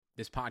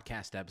This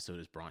podcast episode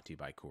is brought to you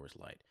by Coors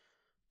Light.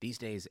 These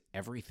days,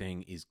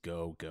 everything is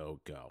go, go,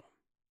 go.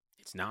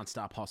 It's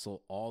nonstop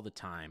hustle all the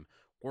time.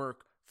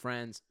 Work,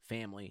 friends,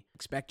 family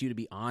expect you to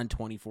be on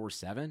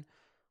 24/7.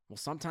 Well,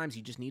 sometimes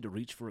you just need to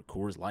reach for a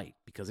Coors Light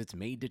because it's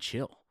made to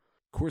chill.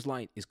 Coors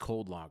Light is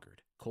cold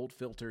lagered, cold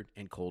filtered,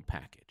 and cold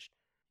packaged.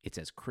 It's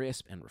as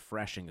crisp and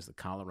refreshing as the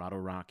Colorado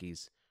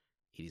Rockies.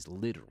 It is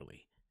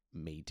literally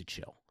made to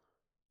chill.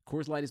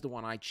 Coors Light is the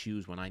one I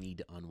choose when I need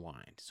to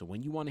unwind. So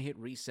when you want to hit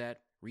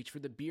reset, reach for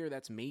the beer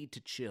that's made to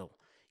chill.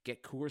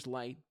 Get Coors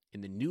Light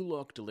in the new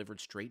look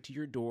delivered straight to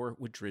your door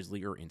with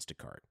Drizzly or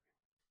Instacart.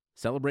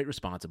 Celebrate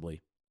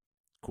responsibly.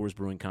 Coors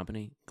Brewing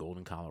Company,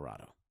 Golden,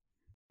 Colorado.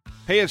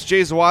 Hey, it's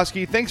Jay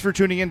Zawoski. Thanks for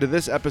tuning in to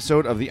this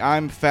episode of the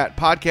I'm Fat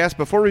podcast.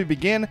 Before we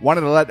begin,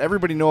 wanted to let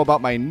everybody know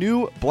about my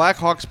new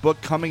Blackhawks book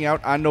coming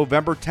out on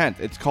November 10th.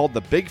 It's called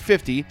The Big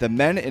 50, The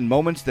Men and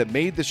Moments That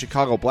Made the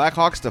Chicago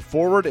Blackhawks. The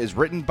foreword is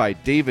written by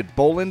David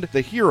Boland,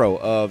 the hero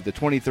of the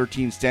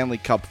 2013 Stanley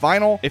Cup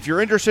Final. If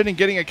you're interested in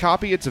getting a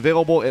copy, it's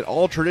available at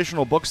all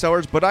traditional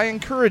booksellers, but I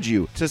encourage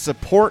you to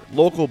support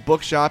local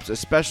bookshops,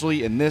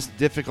 especially in this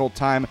difficult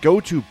time. Go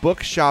to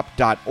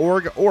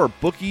bookshop.org or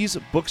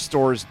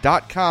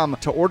bookiesbookstores.com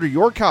to order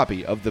your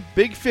copy of The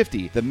Big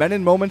 50, The Men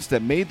and Moments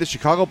That Made the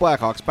Chicago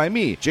Blackhawks by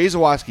me, Jay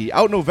Zawoski,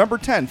 out November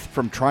 10th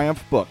from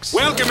Triumph Books.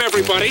 Welcome,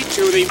 everybody,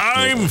 to the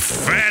I'm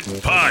Fat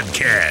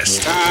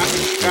podcast.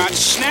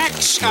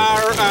 Snacks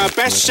are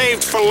best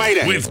saved for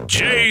later. With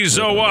Jay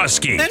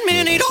Zawoski That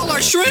man ate all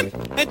our shrimp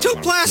and 2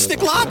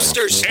 plastic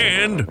lobsters.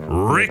 and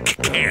Rick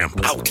Camp.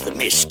 Out of the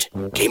mist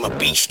came a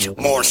beast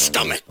more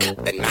stomach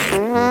than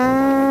man.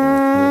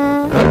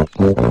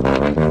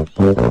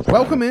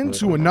 Welcome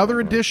into another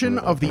edition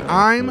of the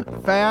I'm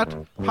Fat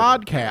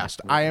podcast.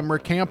 I am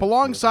Rick Camp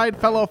alongside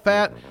fellow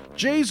fat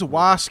Jay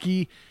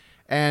Zawoski.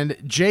 And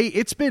Jay,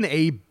 it's been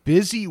a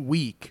busy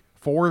week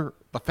for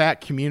the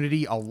fat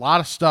community. A lot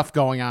of stuff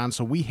going on,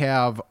 so we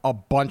have a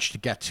bunch to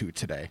get to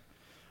today.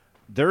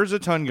 There's a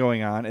ton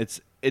going on.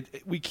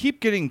 We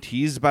keep getting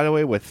teased, by the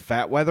way, with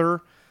fat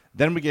weather.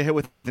 Then we get hit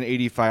with an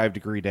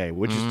 85-degree day,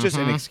 which is just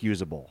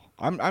inexcusable.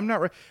 I'm not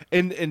right.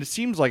 And it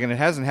seems like, and it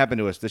hasn't happened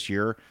to us this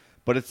year,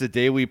 but it's the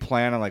day we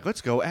plan on, like,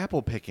 let's go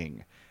apple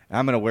picking. And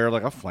I'm going to wear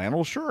like a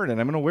flannel shirt,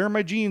 and I'm going to wear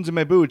my jeans and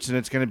my boots, and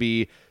it's going to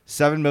be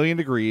 7 million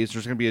degrees.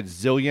 There's going to be a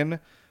zillion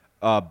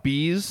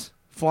bees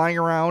flying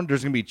around.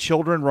 There's going to be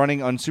children running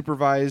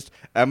unsupervised.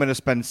 I'm going to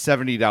spend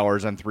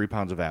 $70 on 3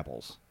 pounds of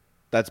apples.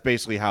 That's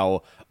basically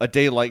how a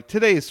day like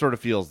today sort of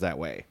feels that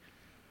way.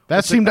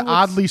 That seemed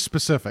oddly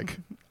specific.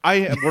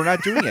 We're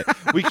not doing it.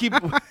 We keep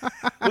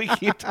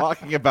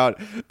talking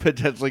about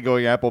potentially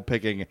going apple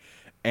picking,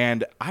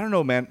 and I don't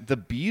know, man. The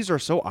bees are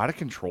so out of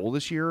control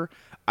this year.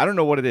 I don't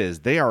know what it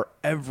is. They are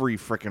every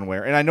freaking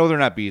where, and I know they're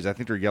not bees. I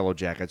think they're yellow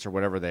jackets or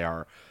whatever they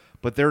are,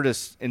 but they're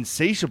just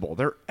insatiable.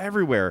 They're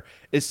everywhere.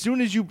 As soon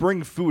as you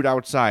bring food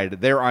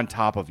outside, they're on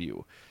top of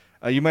you.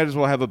 You might as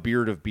well have a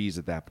beard of bees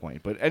at that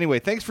point. But anyway,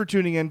 thanks for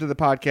tuning in to the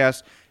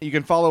podcast. You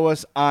can follow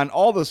us on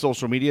all the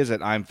social medias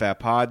at I'm Fat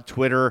Pod,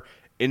 Twitter,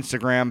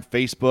 Instagram,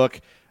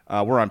 Facebook.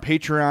 We're on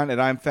Patreon at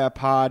I'm Fat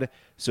Pod,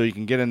 so you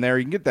can get in there.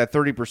 You can get that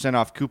 30%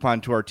 off coupon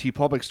to our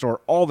TeePublic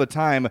store all the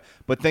time.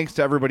 But thanks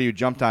to everybody who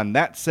jumped on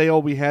that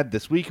sale we had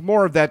this week.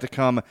 More of that to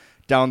come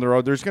down the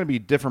road. There's going to be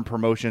different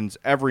promotions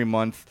every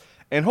month,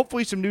 and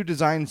hopefully some new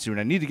designs soon.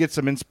 I need to get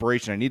some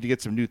inspiration. I need to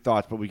get some new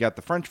thoughts. But we got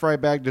the French fry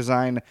bag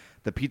design,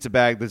 the pizza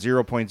bag, the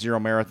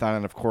 0.0 marathon,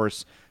 and, of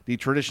course, the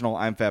traditional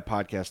I'm Fat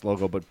Podcast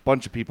logo. But a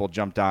bunch of people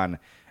jumped on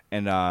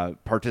and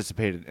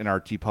participated in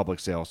our TeePublic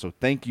sale. So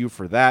thank you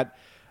for that.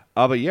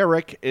 But, yeah,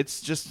 Rick,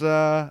 it's just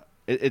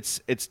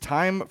it's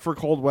time for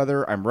cold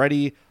weather. I'm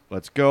ready.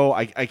 Let's go.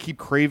 I keep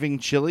craving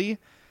chili,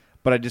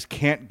 but I just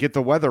can't get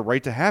the weather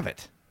right to have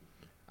it.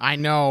 I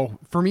know.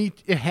 For me,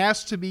 it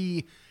has to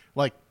be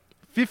like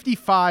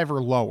 55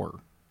 or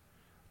lower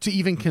to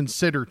even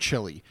consider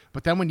chilly.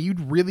 But then when you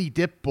really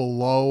dip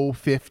below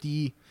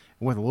 50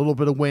 with a little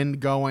bit of wind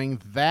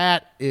going,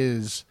 that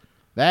is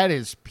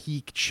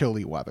peak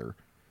chilly weather.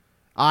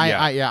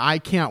 I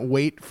can't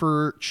wait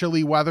for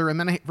chilly weather. And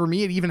then for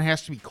me, it even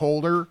has to be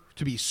colder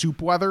to be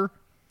soup weather.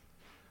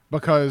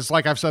 Because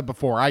like I've said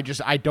before, I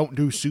don't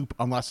do soup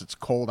unless it's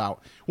cold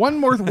out.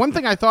 One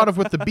thing I thought of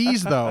with the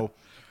bees though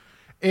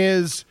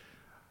is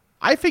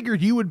I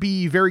figured you would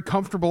be very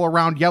comfortable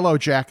around Yellow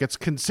Jackets,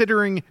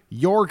 considering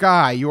your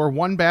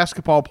one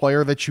basketball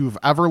player that you've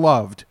ever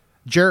loved,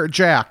 Jarrett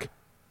Jack,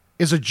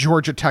 is a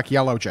Georgia Tech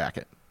Yellow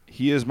Jacket.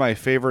 He is my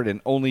favorite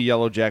and only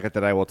Yellow Jacket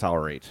that I will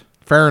tolerate.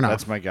 Fair enough.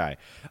 That's my guy.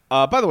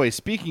 By the way,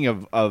 speaking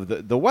of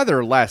the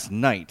weather last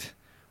night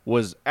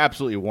was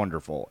absolutely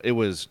wonderful. It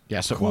was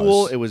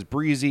cool. It was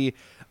breezy. It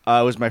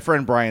was my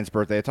friend Brian's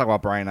birthday. I talk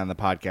about Brian on the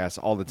podcast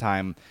all the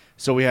time.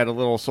 So we had a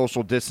little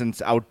social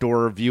distance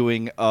outdoor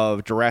viewing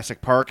of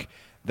Jurassic Park.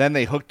 Then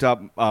they hooked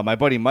up. My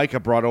buddy Micah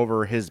brought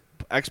over his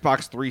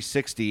Xbox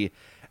 360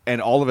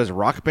 and all of his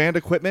Rock Band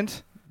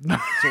equipment.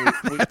 So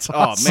That's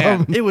awesome. Oh,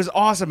 man. It was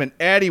awesome. And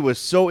Addie was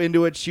so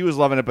into it. She was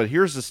loving it. But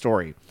here's the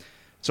story.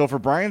 So for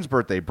Brian's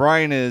birthday,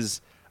 Brian is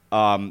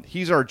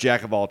He's our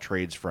jack of all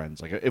trades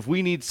friends. Like if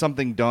we need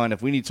something done,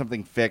 if we need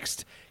something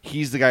fixed,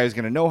 he's the guy who's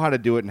going to know how to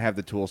do it and have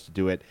the tools to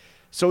do it.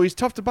 So he's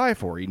tough to buy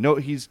for.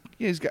 He's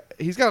got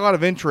a lot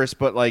of interest,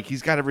 but like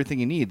he's got everything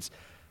he needs.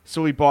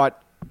 So we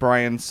bought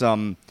Brian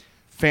some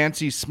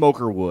fancy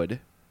smoker wood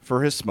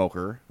for his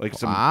smoker, like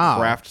some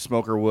craft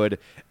smoker wood,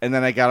 and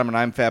then I got him an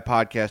I'm Fat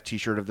Podcast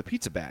T-shirt of the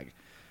pizza bag.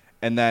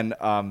 And then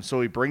so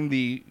we bring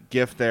the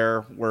gift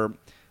there. We're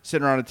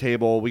sitting around a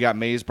table. We got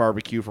May's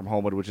barbecue from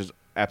Homewood, which is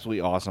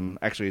absolutely awesome.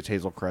 Actually, it's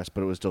Hazel Crest,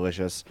 but it was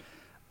delicious.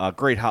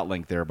 Great hot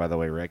link there, by the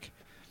way, Rick.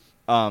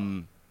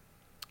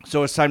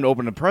 So it's time to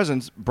open the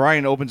presents.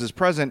 Brian opens his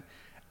present,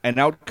 and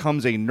out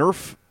comes a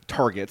Nerf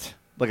target,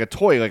 like a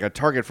toy, like a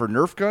target for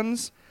Nerf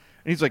guns.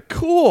 And he's like,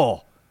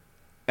 cool.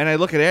 And I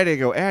look at Addie, I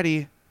go,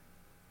 Addie,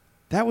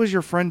 that was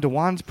your friend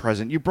DeJuan's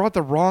present. You brought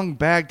the wrong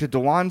bag to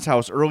DeJuan's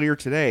house earlier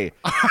today.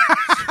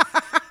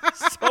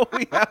 So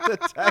we have to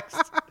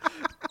text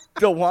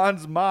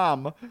DeJuan's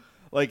mom,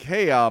 like,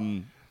 hey,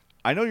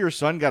 I know your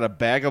son got a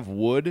bag of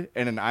wood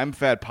and an I'm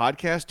Fat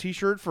Podcast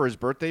T-shirt for his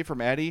birthday from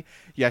Addie.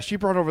 Yeah, she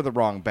brought over the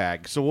wrong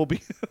bag, so we'll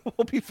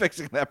be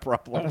fixing that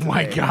problem. Oh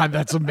my God,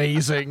 that's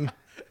amazing.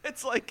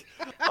 It's like,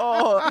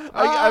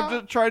 I'm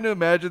just trying to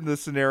imagine the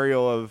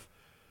scenario of,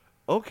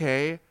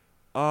 okay,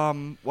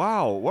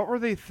 wow, what were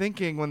they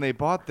thinking when they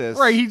bought this?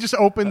 Right, he just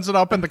opens it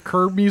up and the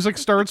Curb music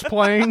starts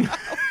playing.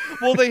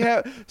 Well,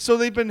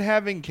 they've been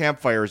having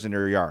campfires in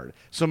their yard.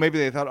 So maybe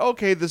they thought,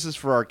 okay, this is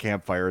for our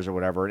campfires or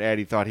whatever. And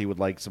Addie thought he would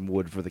like some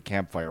wood for the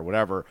campfire or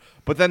whatever.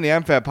 But then the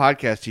MFAT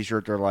Podcast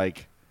T-shirt, they're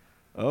like,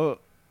 oh,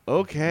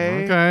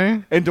 okay.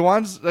 Okay. And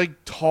DeJuan's like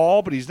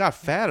tall, but he's not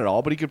fat at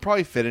all. But he could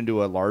probably fit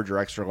into a large or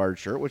extra large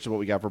shirt, which is what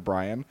we got for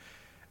Brian.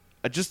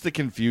 Just the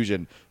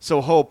confusion.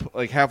 So Hope,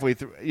 like halfway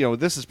through,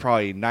 this is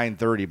probably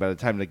 9:30 by the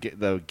time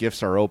the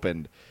gifts are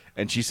opened.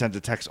 And she sends a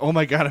text, oh,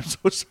 my God, I'm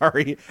so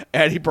sorry.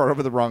 Addie brought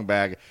over the wrong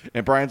bag.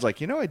 And Brian's like,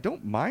 I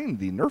don't mind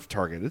the Nerf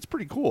target. It's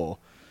pretty cool.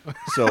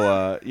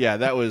 So, yeah,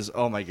 that was,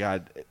 oh, my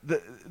God.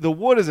 The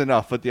wood is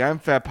enough, but the I'm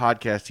Fat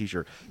Podcast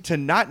T-shirt, to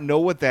not know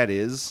what that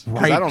is,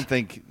 because right. I don't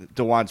think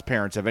DeJuan's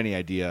parents have any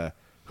idea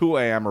who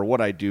I am or what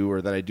I do or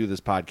that I do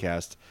this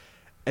podcast.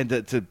 And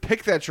to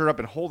pick that shirt up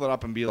and hold it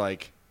up and be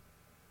like,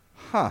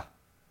 what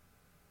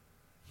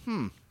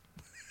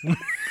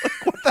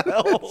the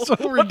hell? So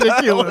ridiculous. What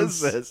the hell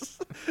is this?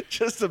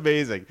 Just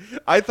amazing.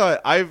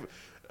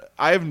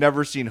 I've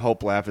never seen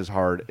Hope laugh as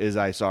hard as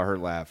I saw her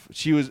laugh.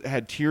 She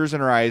had tears in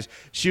her eyes.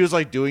 She was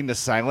like doing the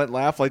silent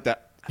laugh like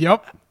that.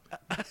 Yep.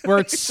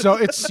 Where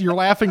you're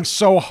laughing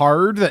so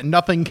hard that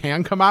nothing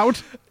can come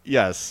out.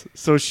 Yes.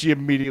 So she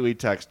immediately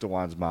texts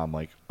DeJuan's mom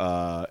like,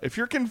 if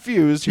you're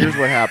confused, here's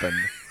what happened.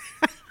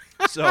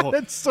 So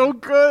That's so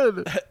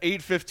good.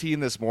 8:15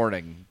 this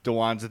morning,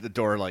 DeJuan's at the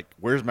door like,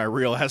 where's my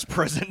real ass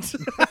present?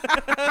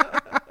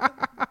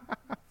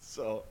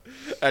 So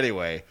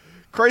anyway,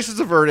 crisis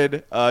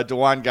averted.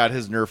 DeJuan got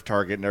his Nerf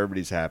target and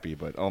everybody's happy,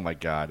 but oh my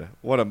God,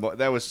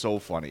 that was so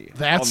funny.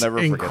 That's I'll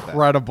never forget that.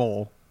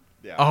 incredible.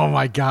 Yeah. Oh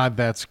my God,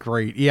 that's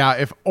great. Yeah,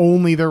 if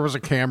only there was a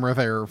camera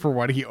there for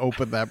when he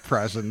opened that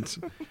present.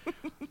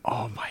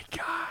 Oh my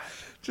God.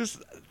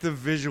 Just the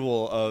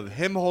visual of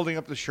him holding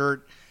up the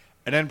shirt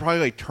and then probably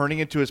like turning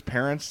it to his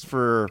parents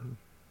for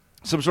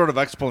some sort of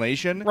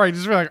explanation. Right,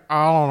 just be like,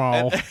 I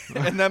don't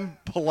know. And then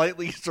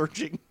politely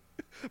searching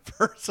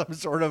for some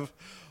sort of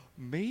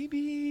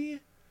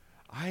maybe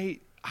I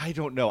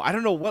don't know. I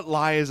don't know what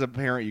lie as a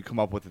parent you come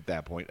up with at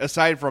that point,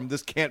 aside from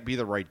this can't be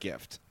the right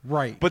gift.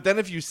 Right. But then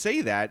if you say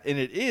that and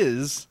it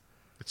is,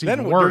 It's then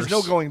even worse. there's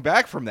no going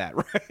back from that,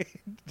 right?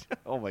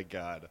 Oh my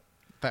God.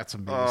 That's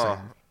amazing.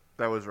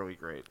 That was really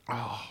great.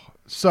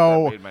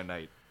 So That made my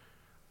night.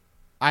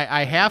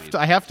 I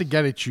have to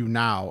get at you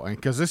now,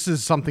 because this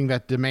is something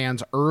that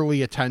demands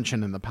early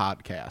attention in the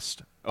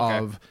podcast.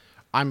 Okay.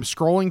 I'm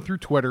scrolling through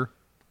Twitter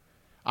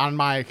on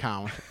my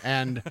account,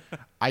 and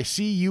I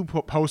see you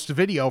post a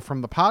video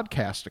from the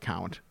podcast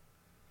account,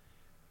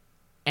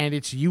 and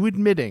it's you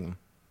admitting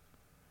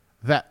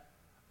that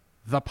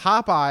the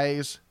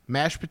Popeyes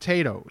mashed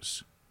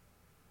potatoes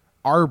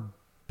are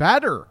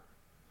better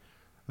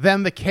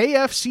than the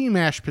KFC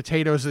mashed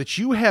potatoes that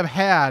you have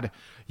had.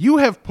 You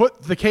have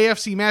put the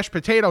KFC mashed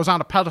potatoes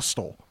on a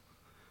pedestal,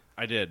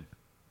 I did.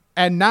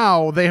 and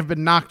now they have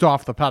been knocked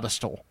off the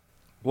pedestal.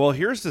 Well,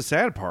 here's the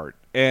sad part,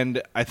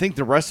 and I think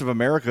the rest of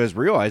America is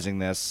realizing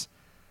this.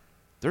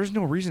 There's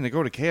no reason to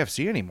go to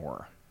KFC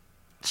anymore.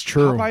 It's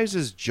true. Popeyes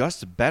is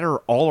just better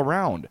all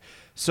around.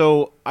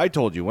 So I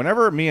told you,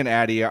 whenever me and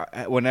Addie,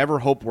 whenever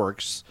Hope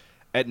works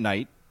at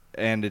night,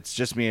 and it's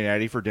just me and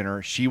Addie for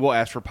dinner, she will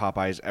ask for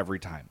Popeyes every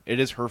time. It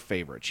is her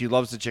favorite. She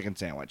loves the chicken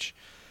sandwich.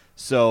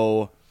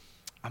 So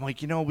I'm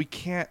like, we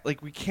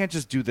can't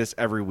just do this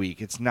every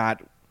week. It's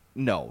not.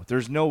 No,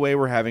 there's no way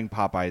we're having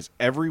Popeyes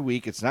every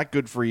week. It's not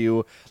good for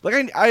you.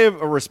 Like I have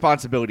a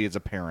responsibility as a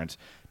parent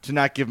to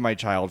not give my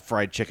child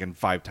fried chicken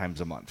 5 times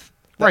a month.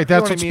 Right, You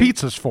that's know what I mean?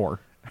 pizza's for.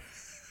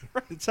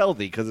 It's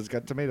healthy because it's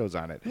got tomatoes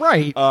on it.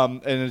 Right.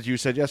 And as you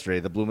said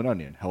yesterday, the bloomin'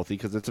 onion, healthy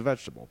because it's a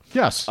vegetable.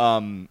 Yes.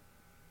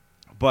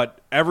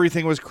 But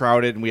everything was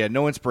crowded, and we had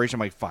no inspiration.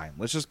 I'm like, fine,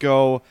 let's just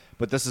go.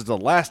 But this is the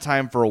last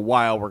time for a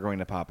while we're going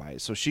to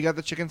Popeyes. So she got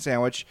the chicken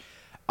sandwich.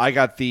 I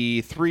got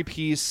the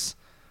 3-piece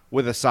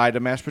with a side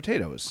of mashed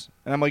potatoes.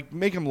 And I'm like,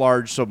 make them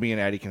large so me and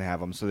Addie can have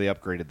them. So they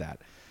upgraded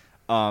that.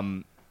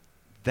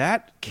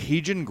 That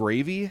Cajun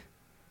gravy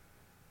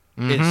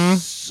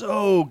is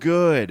so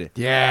good.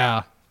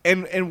 Yeah.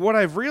 And what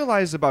I've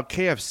realized about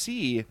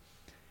KFC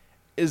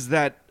is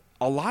that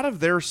a lot of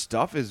their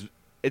stuff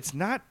it's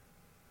not,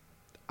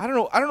 I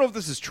don't know if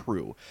this is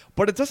true,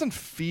 but it doesn't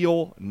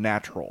feel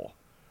natural,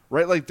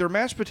 right? Like their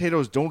mashed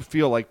potatoes don't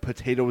feel like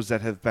potatoes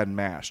that have been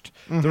mashed.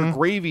 Their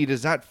gravy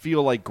does not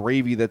feel like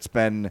gravy that's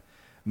been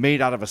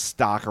made out of a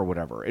stock or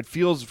whatever. It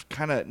feels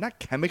kind of, not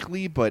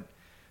chemically, but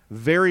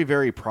very,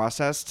 very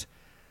processed.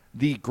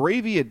 The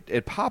gravy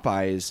at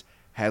Popeyes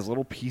has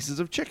little pieces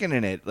of chicken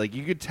in it. Like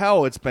you could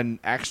tell it's been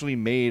actually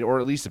made, or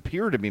at least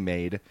appear to be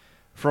made,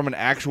 from an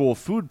actual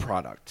food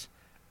product.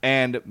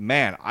 And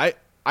man, I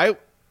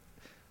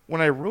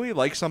when I really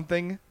like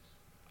something,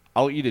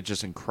 I'll eat it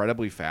just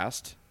incredibly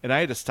fast. And I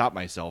had to stop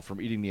myself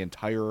from eating the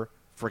entire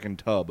freaking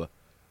tub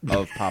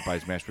of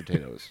Popeyes mashed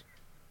potatoes.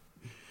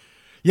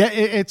 Yeah,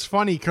 it's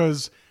funny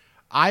because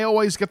I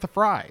always get the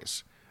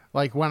fries.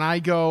 Like when I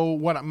go,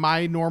 what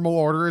my normal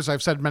order is,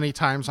 I've said many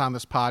times on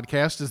this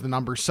podcast, is the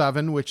number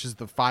 7, which is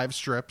the 5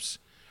 strips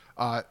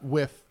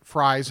with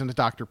fries and a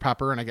Dr.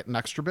 Pepper, and I get an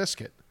extra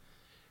biscuit.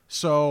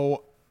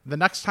 So the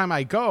next time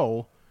I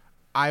go,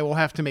 I will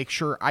have to make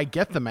sure I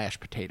get the mashed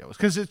potatoes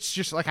because it's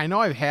just like, I know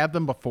I've had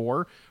them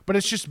before, but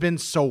it's just been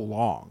so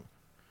long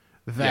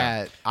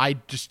that I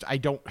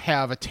don't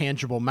have a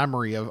tangible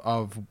memory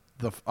of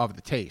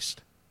the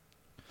taste.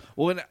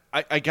 Well, and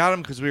I got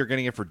them because we were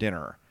getting it for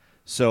dinner.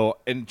 So,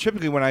 and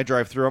typically when I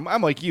drive through them,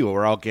 I'm like you,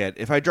 or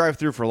if I drive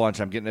through for lunch,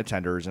 I'm getting the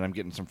tenders and I'm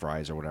getting some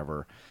fries or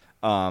whatever.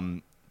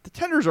 The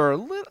tenders are a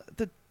little,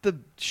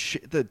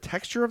 the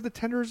texture of the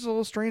tenders is a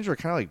little strange. They're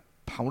kind of like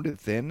pounded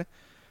thin,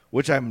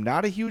 which I'm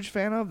not a huge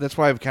fan of. That's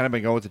why I've kind of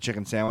been going with the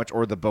chicken sandwich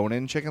or the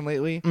bone-in chicken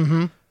lately.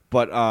 Mm-hmm.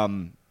 But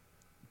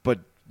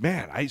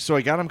man, I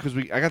got them because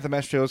I got the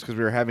mashed potatoes because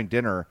we were having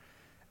dinner,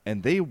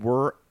 and they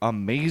were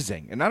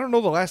amazing. And I don't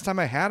know the last time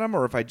I had them,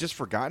 or if I just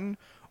forgotten,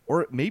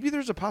 or maybe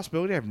there's a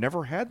possibility I've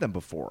never had them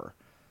before.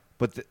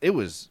 But it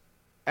was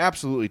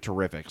absolutely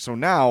terrific. So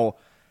now,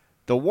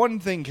 the one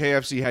thing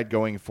KFC had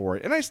going for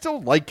it, and I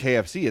still like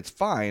KFC, it's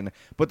fine,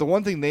 but the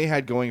one thing they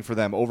had going for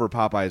them over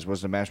Popeyes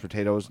was the mashed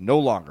potatoes. No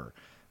longer.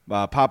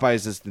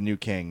 Popeyes is the new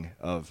king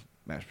of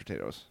mashed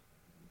potatoes.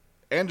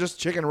 And just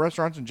chicken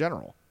restaurants in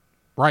general.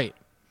 Right.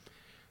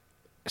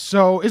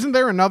 So isn't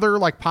there another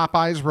like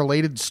Popeyes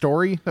related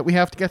story that we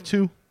have to get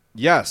to?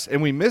 Yes,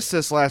 and we missed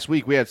this last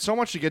week. We had so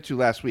much to get to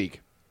last week.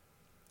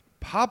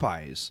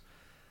 Popeyes,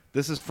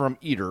 this is from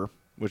Eater,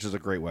 which is a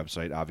great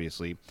website,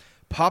 obviously.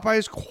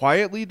 Popeyes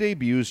quietly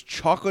debuts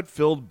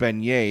chocolate-filled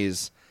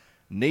beignets,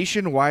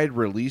 nationwide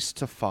release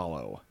to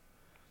follow.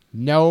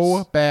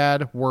 No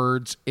bad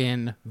words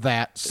in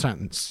that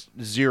sentence.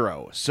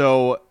 0.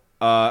 So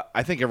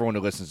I think everyone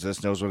who listens to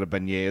this knows what a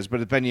beignet is,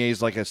 but a beignet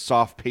is like a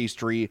soft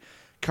pastry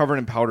covered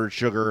in powdered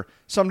sugar,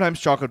 sometimes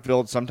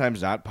chocolate-filled,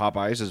 sometimes not.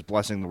 Popeyes is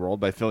blessing the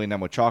world by filling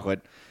them with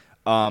chocolate.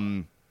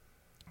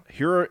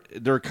 Here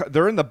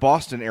they're in the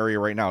Boston area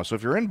right now. So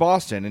if you're in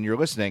Boston and you're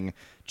listening,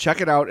 check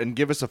it out and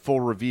give us a full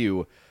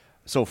review.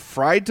 So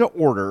fried to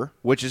order,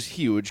 which is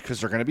huge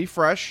because they're going to be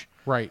fresh.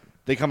 Right.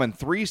 They come in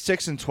 3,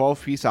 6, and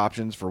 12-piece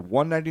options for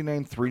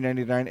 $1.99,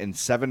 $3.99, and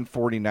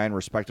 $7.49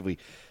 respectively.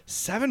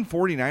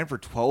 $7.49 for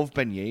 12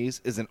 beignets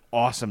is an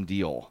awesome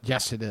deal.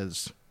 Yes, it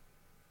is.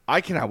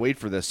 I cannot wait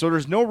for this. So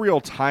there's no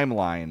real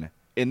timeline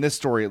in this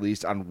story, at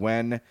least, on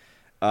when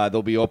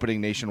they'll be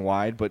opening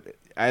nationwide. But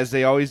as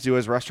they always do,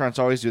 as restaurants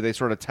always do, they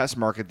sort of test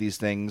market these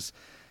things,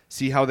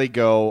 see how they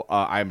go.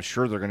 I'm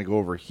sure they're going to go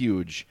over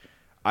huge.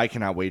 I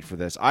cannot wait for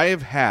this. I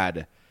have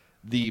had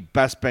the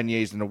best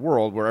beignets in the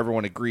world, where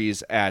everyone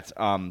agrees, at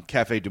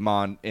Cafe Du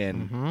Monde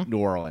in New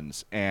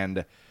Orleans.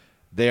 And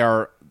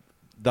the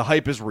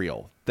hype is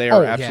real. They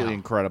are absolutely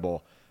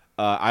incredible.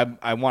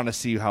 I want to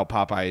see how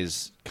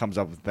Popeyes comes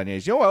up with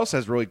beignets. You know what else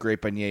has really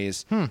great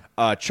beignets?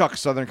 Chuck,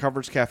 Southern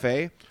Comforts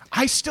Cafe.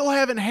 I still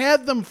haven't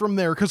had them from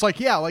there because,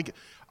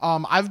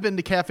 I've been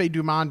to Cafe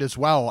Du Monde as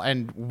well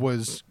and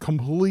was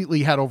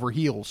completely head over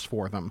heels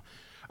for them.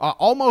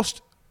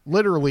 Almost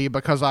literally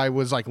because I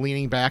was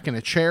leaning back in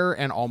a chair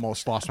and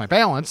almost lost my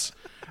balance.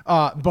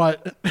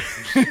 But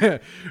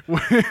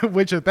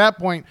which at that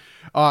point,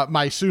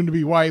 my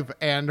soon-to-be wife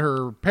and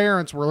her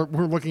parents were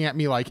looking at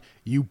me like,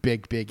 you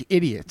big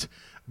idiot.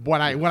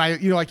 When I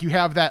you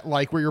have that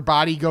where your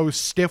body goes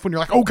stiff when you're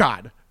like, oh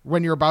God,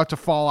 when you're about to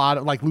fall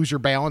out, lose your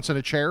balance in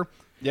a chair.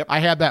 Yep. I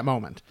had that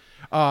moment.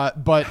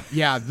 But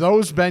yeah,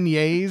 those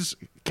beignets,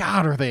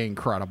 God, are they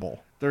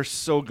incredible. They're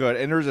so good.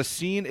 And there's a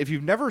scene, if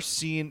you've never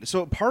seen,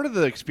 so part of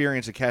the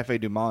experience at Cafe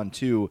Du Monde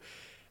too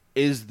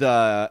is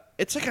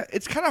it's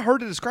kind of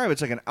hard to describe.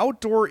 It's like an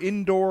outdoor,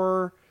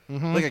 indoor,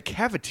 like a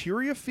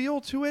cafeteria feel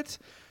to it.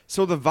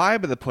 So the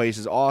vibe of the place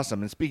is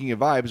awesome. And speaking of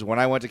vibes, when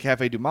I went to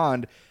Cafe Du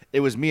Monde, it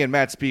was me and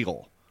Matt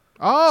Spiegel.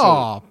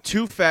 Oh,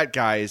 Two fat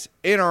guys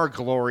in our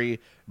glory.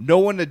 No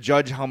one to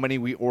judge how many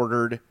we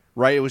ordered,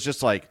 right? It was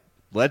just like,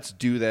 let's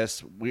do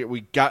this.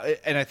 We got,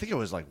 and I think it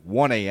was like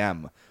 1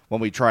 a.m.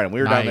 when we tried them. We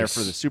were down there Nice.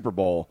 for the Super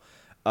Bowl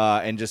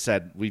and just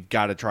said, we've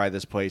got to try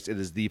this place. It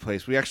is the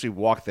place. We actually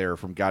walked there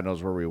from God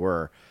knows where we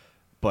were.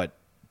 But,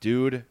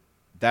 dude,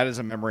 that is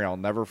a memory I'll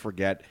never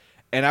forget.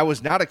 And I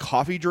was not a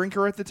coffee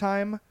drinker at the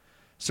time,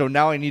 so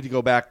now I need to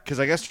go back, because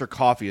I guess their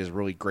coffee is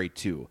really great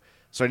too.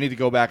 So I need to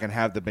go back and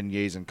have the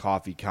beignets and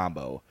coffee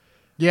combo.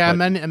 yeah,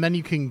 But- and then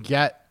you can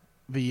get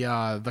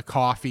the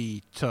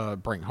coffee to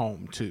bring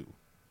home too.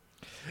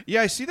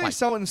 Yeah, I see they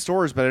sell it in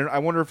stores, but I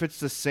wonder if it's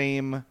the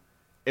same.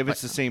 If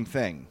it's the same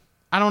thing.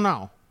 I don't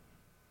know.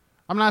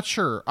 I'm not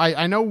sure.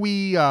 I know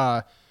we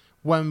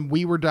when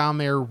we were down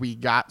there we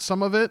got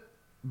some of it,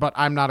 but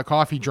I'm not a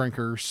coffee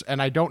drinker,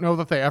 and I don't know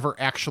that they ever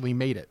actually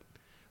made it.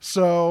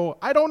 So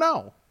I don't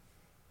know.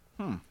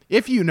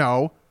 If you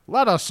know,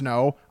 let us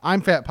know.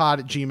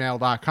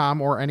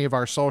 I'mFatPod@gmail.com or any of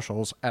our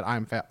socials at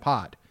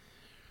I'mFatPod.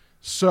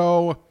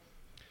 So,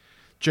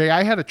 Jay,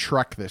 I had a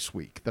trek this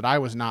week that I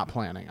was not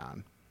planning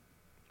on.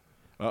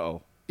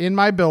 Uh-oh. In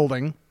my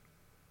building,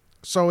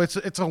 so it's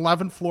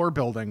 11th floor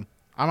building.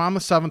 I'm on the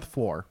 7th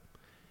floor.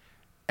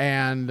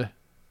 And,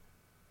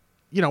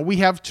 you know, we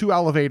have 2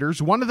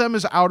 elevators. One of them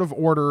is out of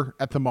order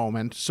at the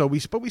moment,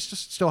 but we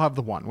still have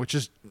the one, which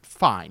is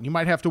fine. You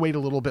might have to wait a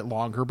little bit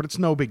longer, but it's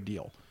no big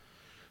deal.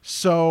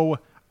 So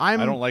I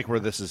don't like where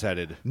this is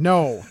headed.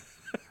 No,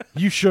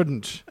 you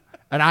shouldn't.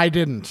 And I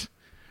didn't.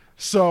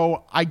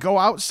 So I go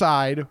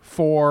outside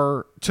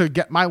to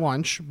get my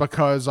lunch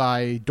because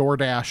I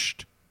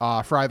DoorDashed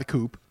Fry the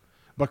Coop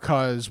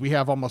because we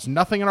have almost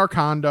nothing in our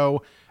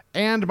condo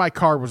and my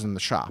car was in the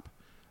shop.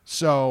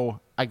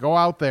 So I go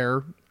out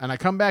there and I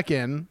come back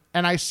in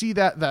and I see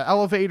that the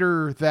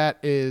elevator that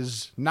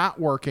is not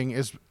working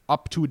is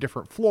up to a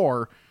different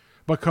floor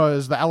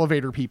because the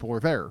elevator people are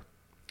there.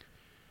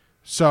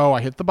 So I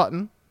hit the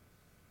button,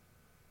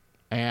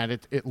 and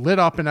it lit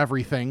up and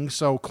everything,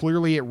 so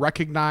clearly it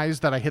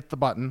recognized that I hit the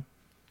button.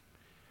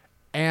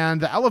 And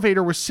the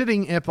elevator was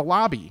sitting at the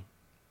lobby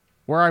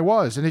where I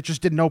was, and it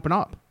just didn't open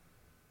up.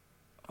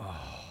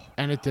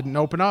 And it didn't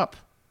open up.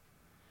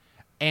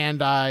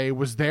 And I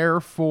was there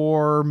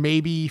for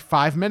maybe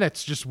 5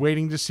 minutes just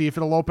waiting to see if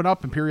it'll open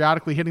up and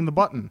periodically hitting the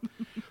button.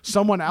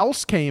 Someone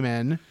else came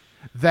in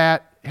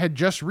that had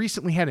just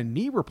recently had a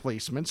knee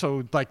replacement,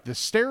 so like the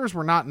stairs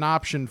were not an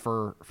option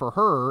for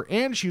her,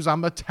 and she was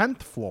on the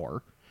 10th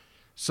floor,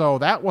 so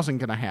that wasn't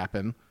going to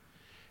happen.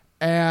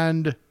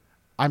 And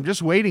I'm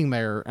just waiting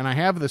there, and I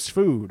have this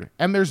food,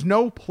 and there's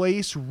no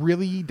place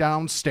really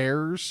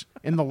downstairs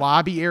in the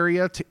lobby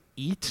area to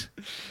eat.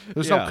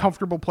 There's no Yeah.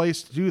 comfortable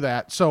place to do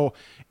that. So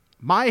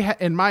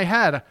in my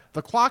head,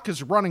 the clock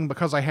is running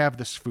because I have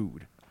this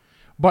food,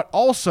 but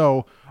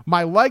also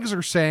my legs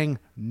are saying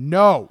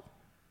no.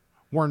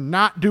 We're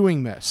not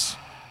doing this.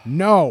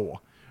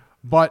 No.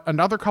 But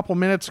another couple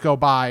minutes go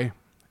by,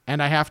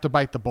 and I have to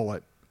bite the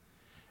bullet.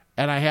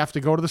 And I have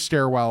to go to the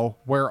stairwell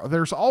where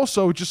there's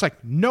also just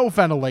like no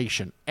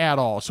ventilation at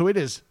all. So it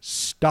is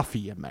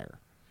stuffy in there.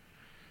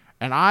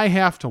 And I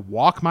have to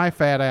walk my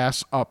fat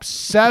ass up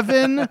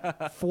 7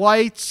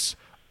 flights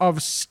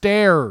of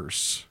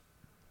stairs.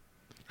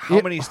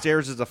 How many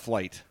stairs is a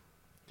flight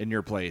in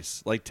your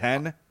place? Like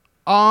 10?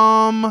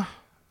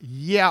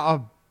 Yeah,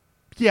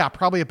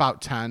 probably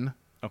about 10.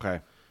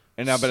 Okay.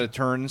 And now, but it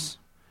turns.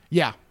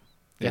 Yeah.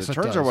 Yeah, Yes, the it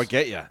turns are does. what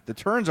get you. The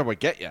turns are what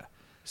get you.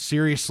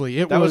 Seriously,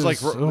 it That was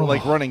was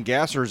like running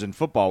gassers in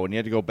football when you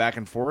had to go back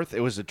and forth.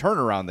 It was the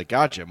turnaround that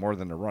got you more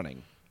than the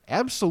running.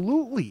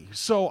 Absolutely.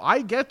 So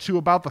I get to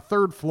about the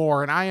 3rd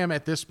floor, and I am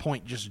at this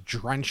point just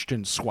drenched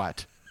in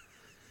sweat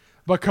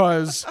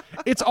because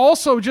it's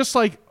also just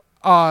like,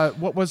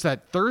 what was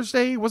that,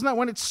 Thursday? Wasn't that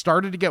when it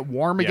started to get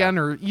warm again?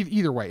 Or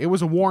either way, it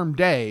was a warm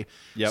day.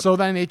 Yep. So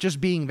then it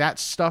just being that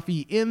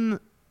stuffy in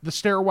the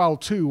stairwell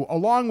too,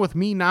 along with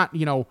me not,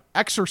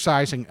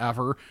 exercising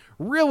ever,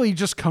 really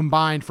just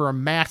combined for a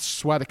mass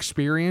sweat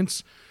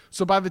experience.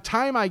 So by the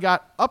time I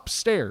got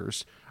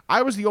upstairs,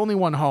 I was the only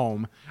one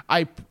home.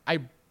 I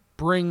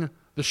bring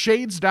the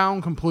shades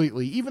down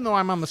completely, even though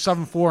I'm on the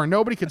 7th floor and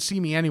nobody could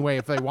see me anyway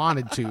if they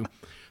wanted to.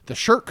 The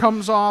shirt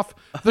comes off,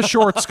 the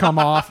shorts come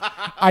off.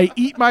 I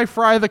eat my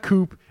Fry the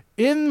Coop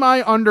in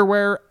my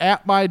underwear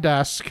at my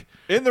desk.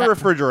 In the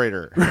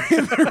refrigerator.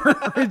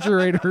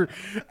 Refrigerator,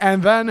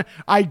 and then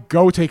I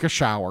go take a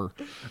shower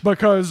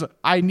because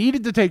I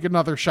needed to take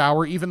another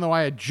shower even though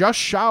I had just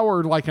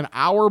showered like an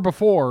hour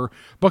before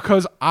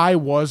because I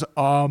was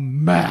a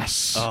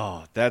mess.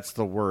 Oh, that's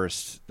the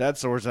worst.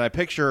 That's the worst. And I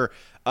picture,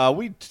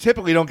 we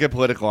typically don't get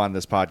political on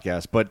this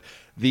podcast, but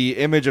the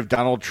image of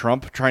Donald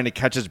Trump trying to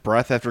catch his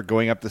breath after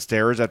going up the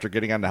stairs after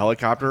getting on the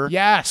helicopter.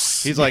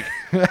 Yes. He's like,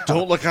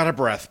 don't look out of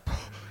breath.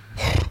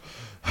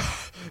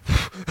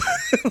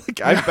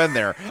 Like, I've been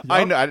there.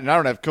 I know. I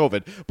don't have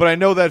COVID, but I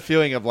know that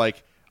feeling of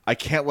like, I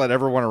can't let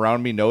everyone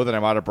around me know that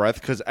I'm out of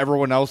breath because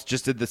everyone else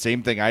just did the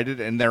same thing I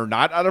did and they're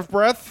not out of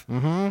breath.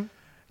 Mm-hmm.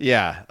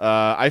 Yeah.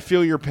 I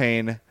feel your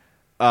pain.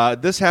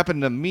 This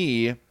happened to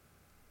me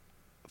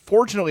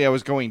Fortunately, I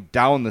was going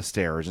down the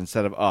stairs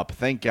instead of up.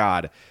 Thank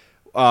God.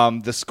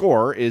 The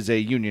Score is a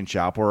union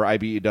shop, or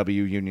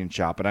IBEW union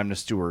shop, and I'm the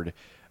steward,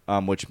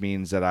 which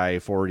means that I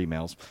forward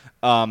emails.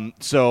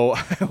 So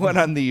I went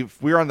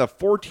we were on the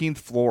 14th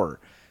floor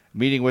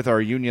meeting with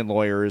our union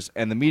lawyers,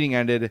 and the meeting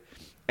ended,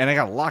 and I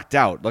got locked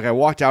out. Like, I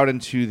walked out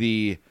into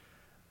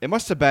it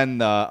must have been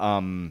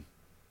the,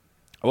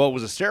 well, it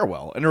was a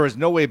stairwell, and there was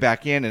no way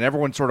back in, and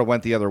everyone sort of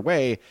went the other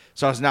way.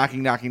 So I was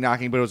knocking,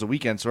 but it was a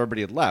weekend, so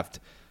everybody had left.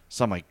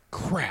 So I'm like,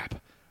 crap.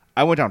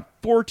 I went down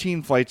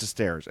 14 flights of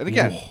stairs. And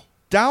again,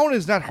 down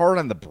is not hard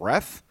on the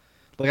breath.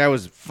 Like, I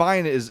was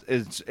fine is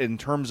in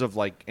terms of,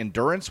 like,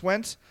 endurance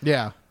went.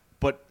 Yeah.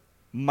 But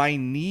my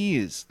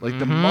knees, like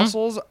the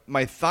muscles,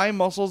 my thigh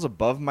muscles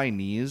above my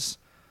knees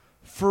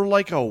for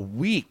like a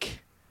week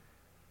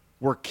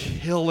were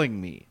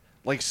killing me.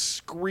 Like,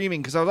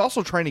 screaming, because I was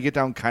also trying to get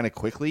down kind of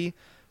quickly,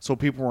 so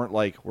people weren't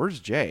like, "Where's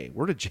Jay?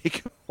 Where did Jay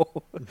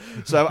go?"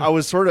 So I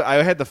was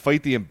I had to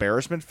fight the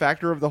embarrassment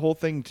factor of the whole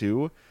thing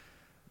too.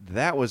 And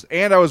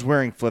I was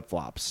wearing flip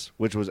flops,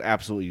 which was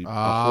absolutely a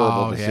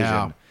horrible decision.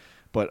 Yeah.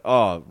 But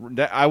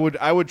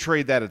I would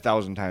trade that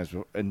 1,000 times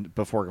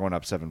before going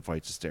up 7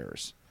 flights of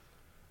stairs.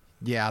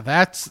 Yeah,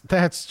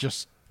 that's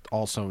just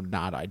also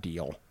not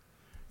ideal.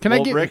 Can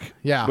I get Rick?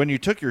 Yeah. When you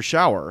took your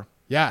shower.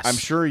 Yes. I'm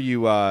sure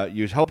you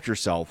helped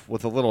yourself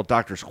with a little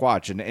Dr.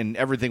 Squatch, and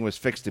everything was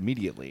fixed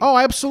immediately. Oh,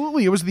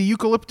 absolutely. It was the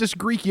eucalyptus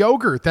Greek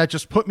yogurt that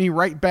just put me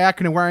right back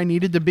into where I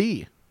needed to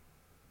be.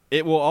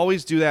 It will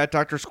always do that.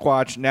 Dr.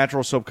 Squatch,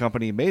 natural soap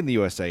company, made in the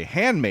USA,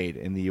 handmade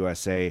in the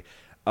USA.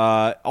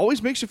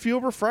 Always makes you feel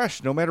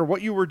refreshed, no matter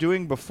what you were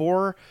doing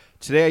before.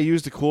 Today I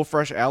used the Cool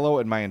Fresh Aloe,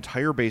 and my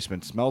entire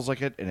basement smells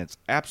like it, and it's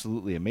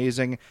absolutely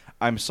amazing.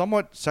 I'm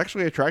somewhat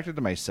sexually attracted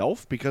to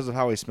myself because of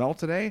how I smell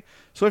today.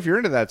 So if you're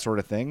into that sort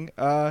of thing,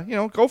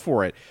 go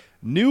for it.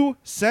 New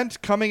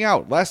scent coming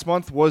out. Last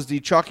month was the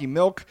Chalky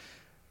Milk.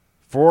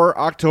 For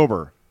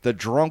October, the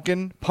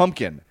Drunken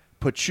Pumpkin,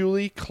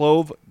 Patchouli,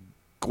 Clove,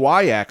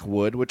 Guaiac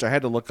Wood, which I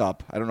had to look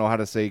up. I don't know how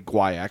to say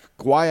guaiac.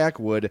 Guaiac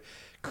Wood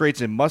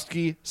creates a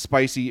musky,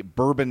 spicy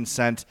bourbon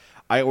scent.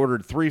 I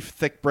ordered 3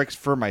 thick bricks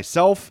for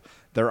myself.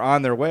 They're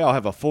on their way. I'll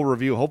have a full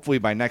review hopefully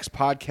by next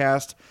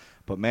podcast.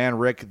 But man,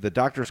 Rick, the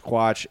Dr.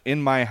 Squatch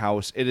in my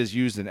house, it is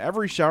used in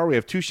every shower. We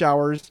have 2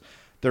 showers.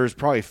 There's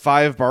probably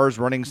 5 bars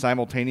running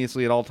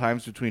simultaneously at all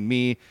times between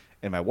me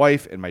and my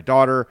wife and my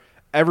daughter.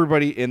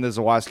 Everybody in the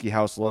Zawoski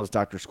house loves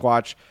Dr.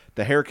 Squatch.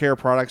 The hair care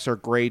products are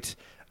great.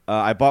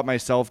 I bought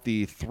myself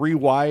the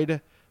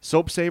 3-wide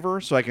soap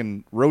saver so I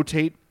can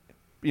rotate,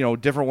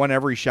 different one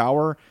every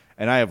shower.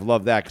 And I have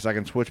loved that because I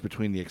can switch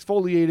between the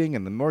exfoliating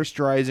and the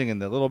moisturizing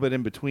and the little bit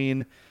in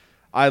between.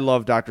 I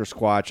love Dr.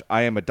 Squatch.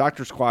 I am a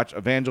Dr. Squatch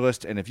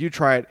evangelist, and if you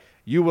try it,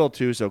 you will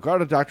too. So go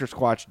to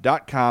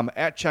drsquatch.com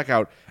at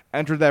checkout.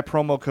 Enter that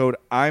promo code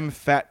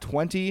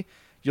I'mFat20.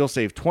 You'll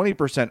save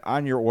 20%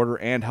 on your order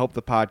and help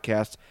the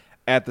podcast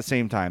at the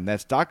same time.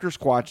 That's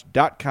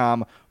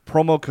drsquatch.com,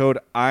 promo code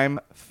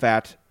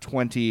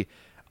I'mFat20.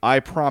 I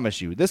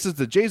promise you, this is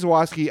the Jay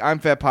Zawoski I'm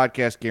Fat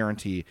podcast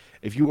guarantee.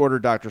 If you order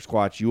Dr.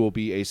 Squatch, you will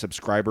be a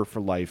subscriber for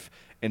life.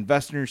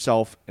 Invest in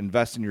yourself,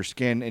 invest in your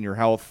skin and your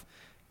health.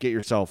 Get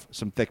yourself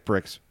some thick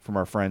bricks from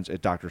our friends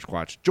at Dr.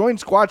 Squatch. Join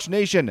Squatch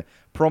Nation,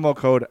 promo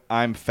code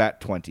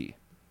I'mFat20.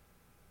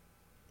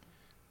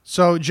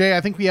 So, Jay,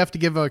 I think we have to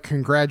give a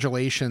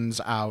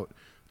congratulations out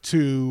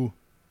to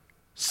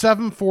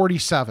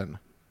 747.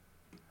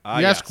 You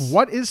ask,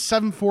 what is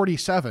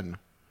 747?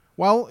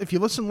 Well, if you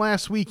listened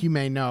last week, you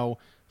may know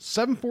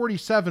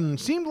 747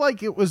 seemed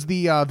like it was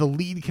the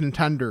lead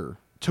contender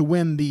to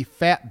win the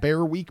Fat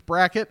Bear Week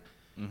bracket,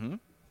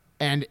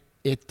 and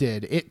it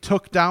did. It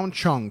took down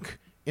Chunk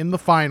in the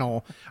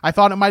final. I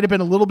thought it might have been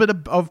a little bit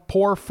of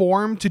poor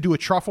form to do a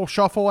truffle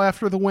shuffle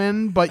after the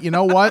win, but you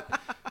know what?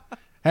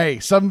 Hey,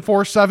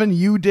 747,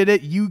 you did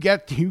it. You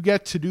get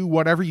to do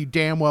whatever you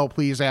damn well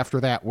please after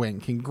that win.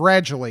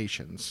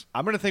 Congratulations.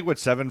 I'm going to think what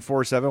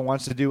 747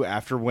 wants to do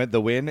after the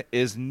win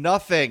is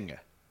nothing.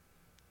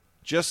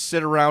 Just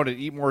sit around and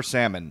eat more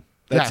salmon.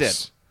 That's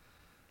it.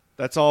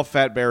 That's all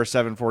Fat Bear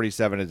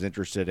 747 is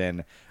interested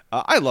in.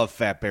 I love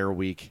Fat Bear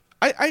Week.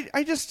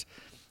 I just,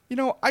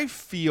 I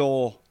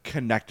feel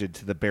connected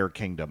to the Bear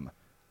Kingdom.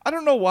 I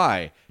don't know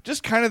why.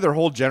 Just kind of their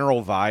whole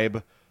general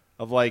vibe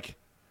of like,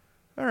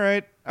 all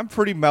right, I'm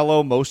pretty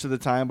mellow most of the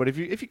time, but if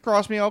you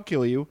cross me, I'll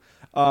kill you.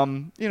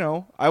 I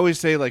always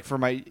say like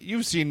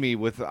you've seen me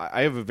with,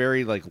 I have a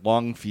very like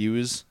long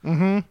fuse,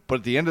 but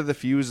at the end of the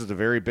fuse is a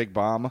very big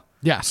bomb.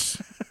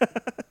 Yes.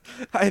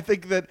 I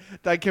think that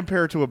I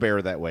compare to a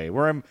bear that way,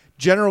 where I'm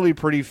generally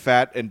pretty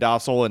fat and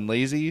docile and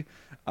lazy,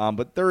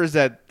 but there is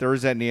that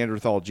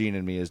Neanderthal gene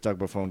in me, as Doug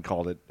Buffone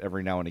called it,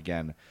 every now and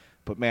again.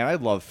 But man, I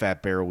love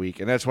Fat Bear Week,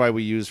 and that's why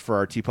we used for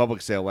our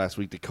TeePublic sale last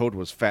week. The code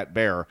was Fat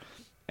Bear.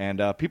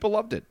 And people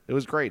loved it. It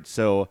was great.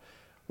 So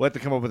we'll have to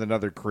come up with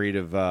another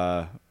creative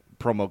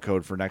promo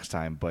code for next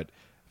time. But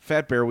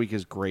Fat Bear Week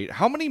is great.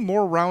 How many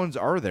more rounds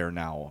are there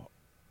now?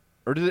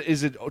 Or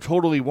is it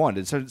totally one?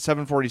 Did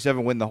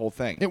 747 win the whole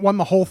thing? It won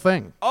the whole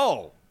thing.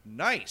 Oh,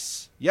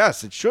 nice.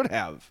 Yes, it should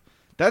have.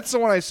 That's the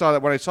one I saw.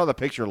 That when I saw the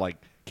picture, like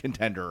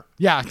contender.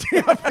 Yeah,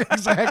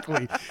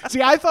 exactly.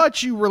 See, I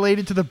thought you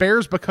related to the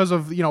Bears because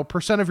of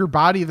percent of your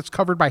body that's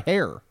covered by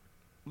hair.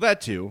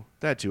 That too.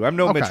 I'm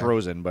no Okay. Mitch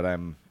Rosen, but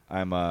I'm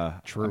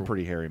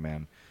pretty hairy,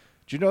 man.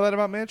 Did you know that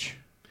about Mitch?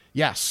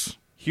 Yes.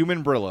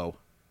 Human Brillo.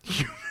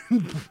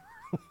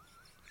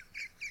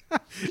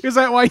 Is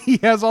that why he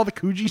has all the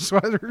Coogee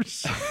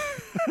sweaters?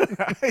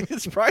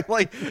 It's probably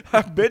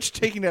like Mitch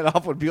taking that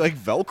off would be like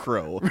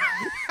Velcro.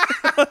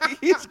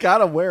 He's got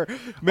to wear.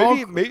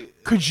 Maybe.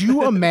 Could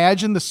you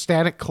imagine the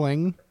static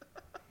cling?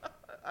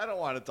 I don't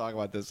want to talk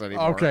about this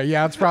anymore. Okay,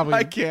 yeah, it's probably.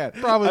 I can't.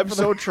 Probably I'm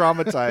so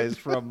traumatized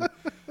from.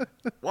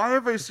 Why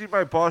have I seen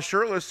my boss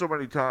shirtless so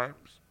many times?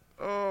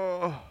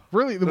 Oh,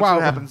 Really? that's Wow.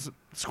 what happens at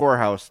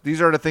Scorehouse.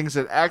 These are the things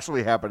that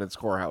actually happen at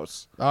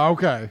Scorehouse.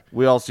 Okay.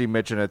 We all see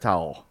Mitch in a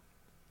towel.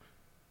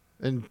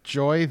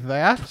 Enjoy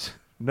that.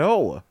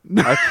 No,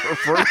 I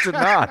prefer to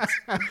not.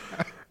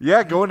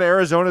 Yeah, going to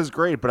Arizona is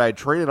great, but I'd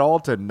trade it all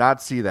to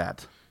not see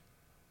that.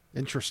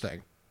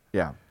 Interesting.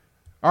 Yeah.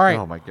 All right.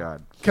 Oh my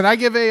God. Can I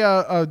give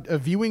a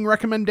viewing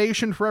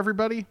recommendation for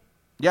everybody?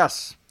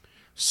 Yes.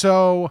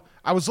 So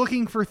I was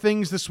looking for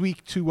things this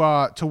week to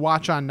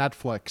watch on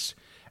Netflix,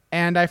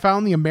 and I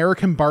found the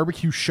American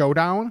Barbecue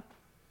Showdown.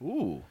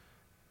 Ooh.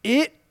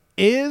 It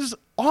is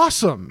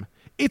awesome.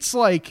 It's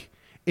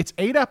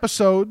 8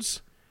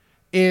 episodes.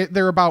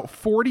 They're about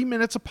 40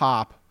 minutes a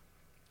pop,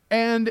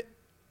 and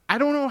I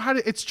don't know how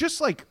to. It's just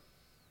like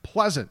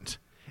pleasant.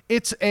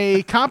 It's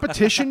a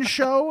competition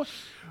show,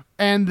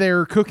 and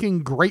they're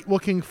cooking great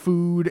looking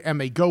food, and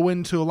they go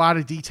into a lot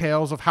of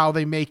details of how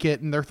they make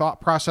it and their thought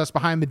process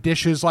behind the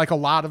dishes, like a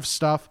lot of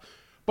stuff.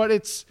 But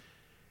it's,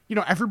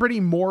 everybody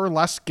more or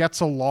less gets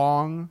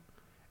along.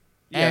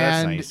 Yeah,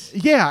 and that's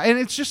nice. Yeah, and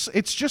it's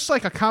just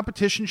like a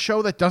competition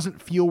show that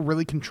doesn't feel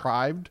really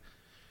contrived.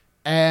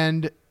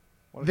 And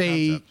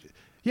they,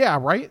 yeah,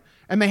 right.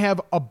 And they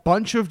have a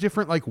bunch of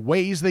different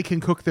ways they can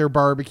cook their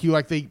barbecue.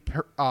 Like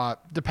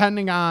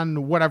depending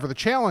on whatever the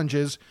challenge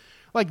is,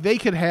 like they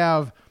could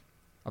have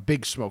a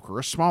big smoker,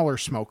 a smaller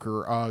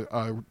smoker,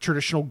 a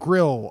traditional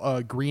grill,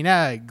 a green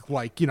egg,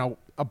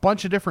 a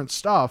bunch of different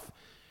stuff.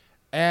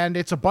 And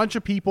it's a bunch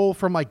of people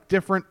from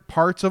different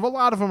parts of, a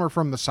lot of them are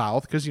from the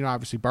South because,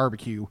 obviously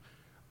barbecue,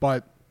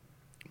 but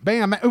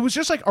bam, it was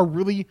just a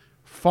really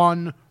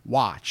fun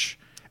watch.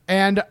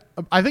 And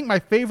I think my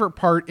favorite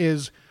part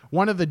is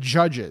one of the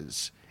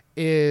judges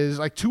is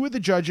two of the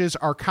judges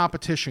are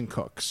competition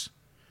cooks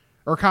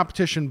or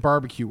competition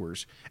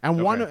barbecuers. And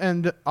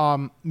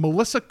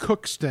Melissa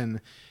Cookston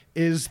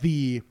is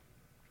the,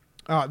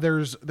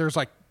 there's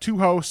 2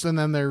 hosts, and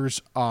then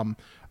there's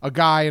a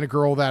guy and a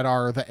girl that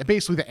are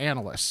basically the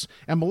analysts.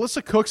 And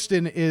Melissa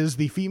Cookston is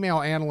the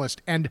female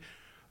analyst. And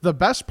the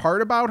best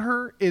part about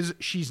her is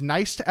she's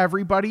nice to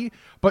everybody,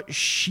 but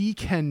she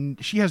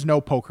has no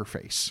poker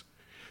face.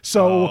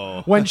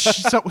 So when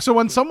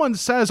when someone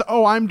says,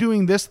 "Oh, I'm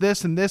doing this,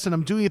 this, and this, and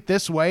I'm doing it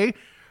this way,"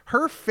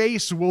 her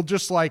face will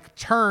just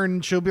turn.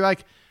 She'll be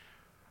like,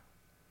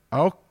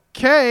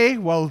 "Okay,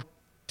 well,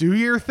 do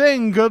your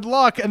thing. Good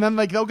luck." And then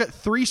they'll get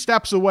 3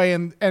 steps away,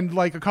 and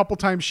a couple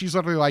times she's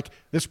literally like,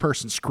 "This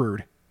person's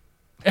screwed."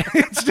 And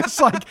it's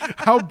just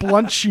how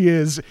blunt she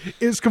is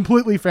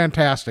completely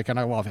fantastic, and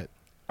I love it.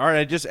 All right,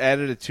 I just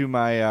added it to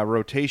my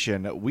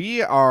rotation.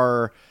 We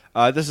are.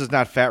 This is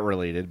not fat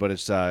related, but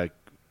it's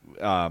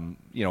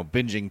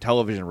binging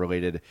television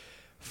related.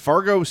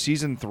 Fargo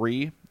season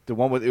 3, the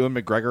one with Ewan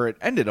McGregor, it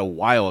ended a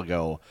while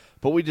ago,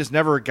 but we just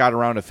never got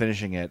around to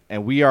finishing it,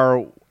 and we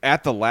are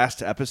at the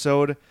last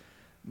episode.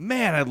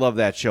 Man, I love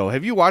that show.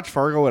 Have you watched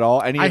Fargo at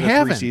all? Any of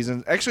the 3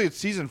 seasons? Actually, it's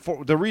season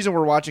 4. The reason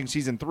we're watching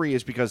season 3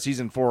 is because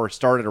season 4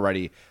 started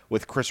already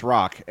with Chris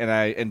Rock,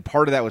 and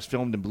part of that was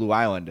filmed in Blue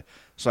Island,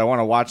 so I want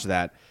to watch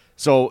that.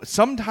 So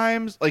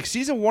sometimes,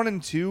 season 1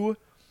 and 2,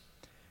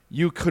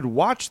 you could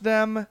watch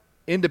them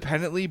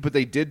independently, but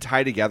they did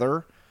tie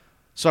together.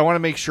 So I want to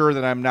make sure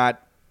that I'm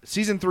not.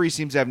 Season 3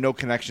 seems to have no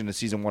connection to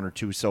season 1 or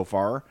 2 so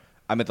far.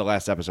 I'm at the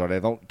last episode. I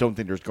don't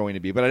think there's going to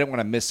be, but I didn't want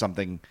to miss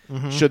something.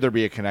 Should there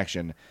be a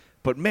connection?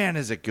 But man,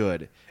 is it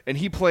good! And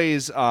he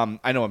plays.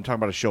 I know I'm talking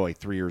about a show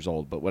 3 years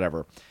old, but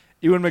whatever.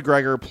 Ewan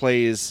McGregor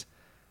plays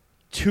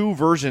 2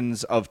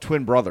 versions of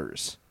twin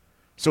brothers,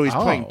 so he's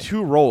playing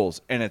 2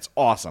 roles, and it's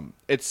awesome.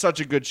 It's such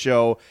a good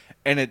show,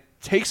 and it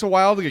takes a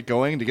while to get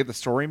going to get the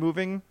story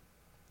moving.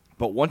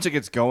 But once it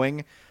gets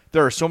going,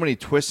 there are so many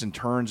twists and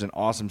turns and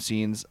awesome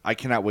scenes. I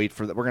cannot wait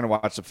for that. We're going to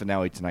watch the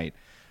finale tonight.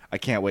 I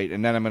can't wait.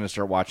 And then I'm going to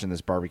start watching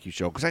this barbecue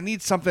show because I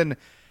need something.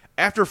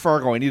 After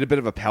Fargo, I need a bit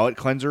of a palate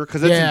cleanser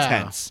because it's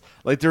intense.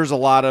 There's a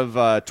lot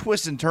of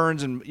twists and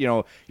turns, and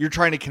you're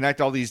trying to connect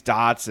all these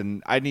dots,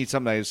 and I need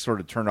something I just sort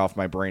of turn off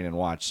my brain and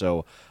watch.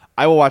 So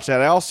I will watch that.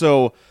 I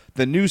also,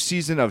 the new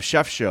season of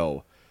Chef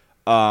Show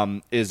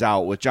is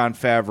out with Jon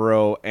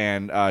Favreau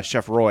and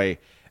Chef Roy.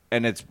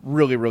 And it's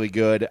really, really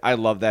good. I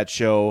love that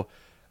show.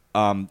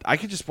 I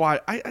could just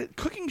watch.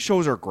 Cooking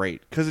shows are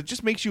great because it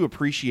just makes you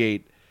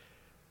appreciate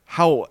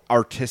how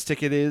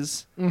artistic it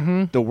is,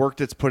 the work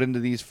that's put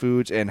into these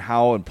foods, and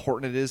how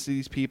important it is to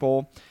these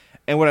people.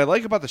 And what I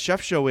like about the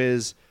chef show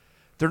is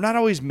they're not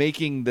always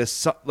making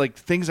this like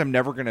things I'm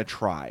never going to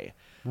try.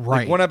 Right.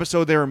 Like one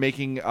episode they were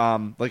making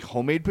like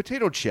homemade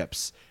potato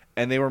chips,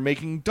 and they were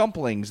making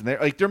dumplings, and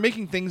they're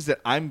making things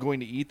that I'm going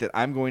to eat, that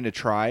I'm going to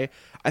try.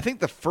 I think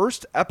the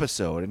first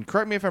episode, and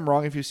correct me if I'm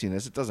wrong if you've seen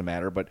this, it doesn't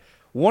matter, but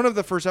one of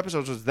the first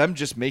episodes was them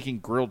just making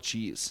grilled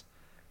cheese.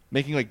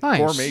 Making like Nice.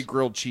 gourmet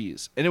grilled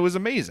cheese. And it was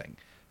amazing.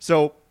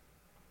 So,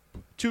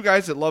 two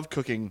guys that love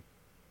cooking.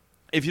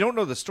 If you don't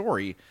know the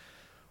story,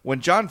 when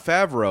Jon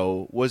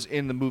Favreau was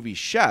in the movie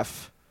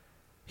Chef,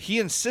 he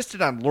insisted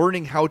on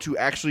learning how to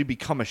actually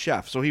become a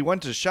chef. So he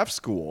went to chef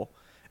school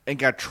and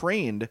got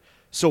trained.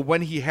 So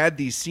when he had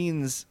these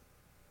scenes,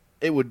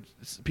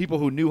 people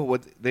who knew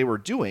what they were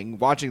doing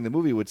watching the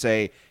movie would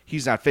say,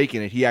 he's not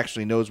faking it. He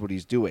actually knows what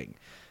he's doing.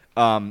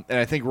 And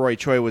I think Roy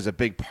Choi was a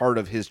big part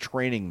of his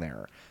training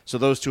there. So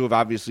those two have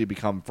obviously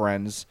become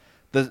friends.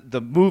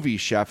 The movie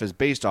Chef is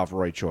based off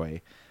Roy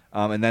Choi.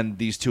 And then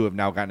these two have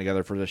now gotten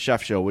together for the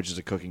Chef Show, which is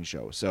a cooking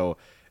show. So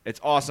it's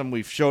awesome.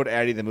 We've showed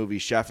Addie the movie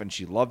Chef, and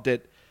she loved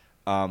it.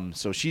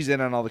 So she's in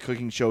on all the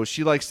cooking shows.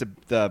 She likes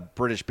the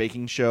British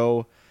baking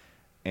show.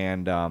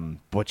 And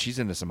but she's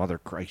into some other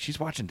she's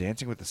watching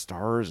Dancing with the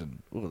Stars,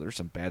 and there's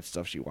some bad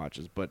stuff she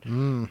watches. But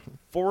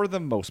for the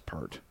most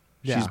part,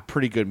 she's a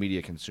pretty good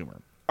media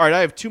consumer. All right,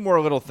 I have two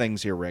more little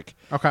things here, Rick.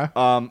 Okay.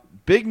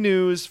 Big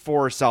news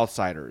for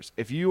Southsiders.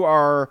 If you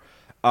are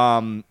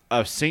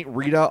a St.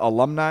 Rita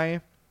alumni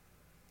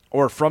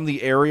or from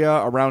the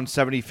area around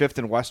 75th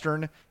and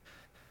Western,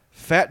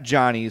 Fat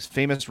Johnny's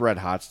Famous Red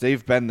Hots,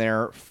 they've been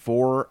there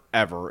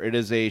forever. It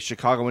is a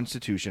Chicago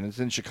institution. It's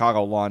in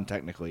Chicago Lawn,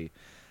 technically.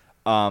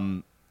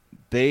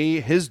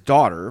 His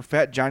daughter,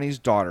 Fat Johnny's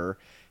daughter,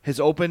 has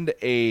opened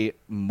a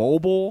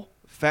mobile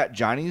Fat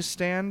Johnny's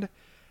stand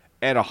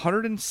at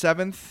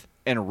 107th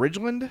and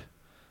Ridgeland.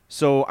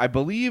 So I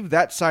believe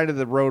that side of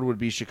the road would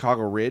be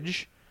Chicago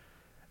Ridge.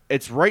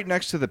 It's right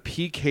next to the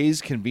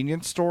PK's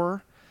convenience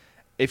store.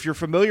 If you're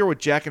familiar with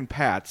Jack and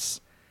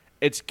Pat's,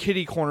 it's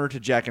kitty corner to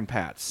Jack and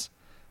Pat's.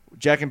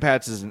 Jack and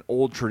Pat's is an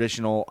old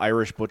traditional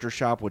Irish butcher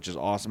shop, which is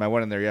awesome. I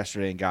went in there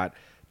yesterday and got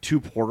 2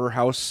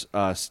 porterhouse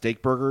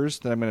steak burgers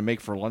that I'm going to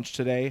make for lunch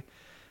today.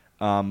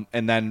 And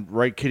then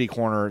right kitty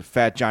corner,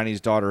 Fat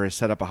Johnny's daughter has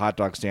set up a hot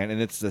dog stand,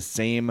 and it's the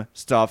same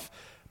stuff,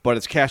 but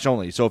it's cash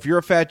only. So if you're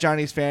a Fat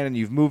Johnny's fan and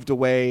you've moved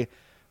away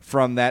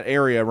from that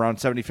area around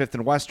 75th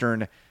and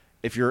Western,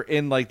 if you're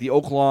in like the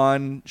Oak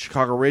Lawn,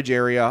 Chicago Ridge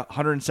area,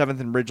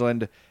 107th and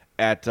Ridgeland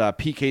at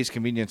PK's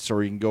convenience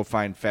store, you can go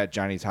find Fat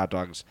Johnny's hot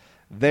dogs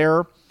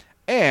there.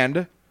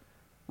 And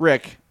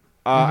Rick,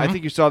 I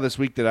think you saw this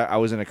week that I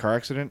was in a car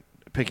accident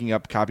picking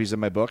up copies of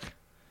my book.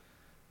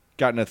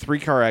 Got in a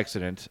 3-car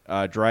accident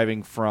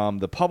driving from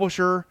the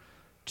publisher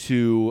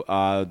to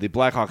the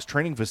Blackhawks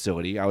training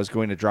facility. I was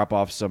going to drop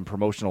off some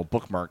promotional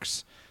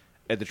bookmarks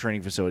at the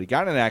training facility.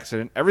 Got in an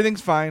accident.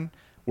 Everything's fine.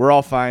 We're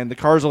all fine. The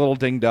car's a little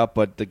dinged up,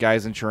 but the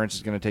guy's insurance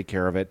is going to take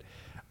care of it.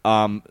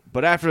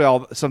 But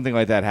after something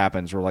like that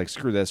happens, we're like,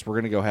 screw this. We're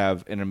going to go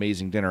have an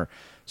amazing dinner.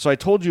 So I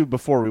told you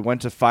before, we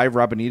went to Five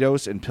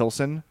Rabanitos in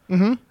Pilsen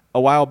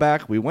a while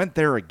back. We went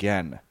there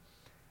again.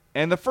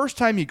 And the first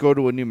time you go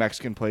to a new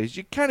Mexican place,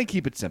 you kind of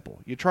keep it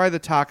simple. You try the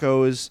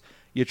tacos.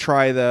 You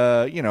try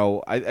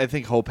the, I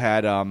think Hope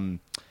had maybe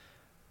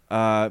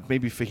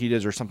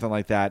fajitas or something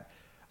like that.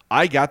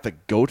 I got the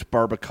goat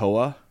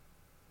barbacoa.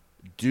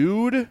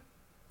 Dude,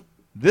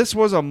 this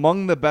was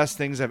among the best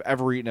things I've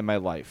ever eaten in my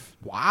life.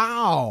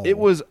 Wow. It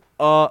was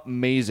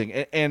amazing.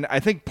 And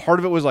I think part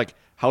of it was like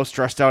how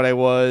stressed out I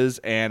was,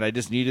 and I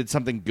just needed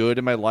something good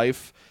in my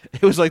life.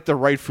 It was like the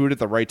right food at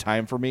the right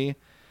time for me.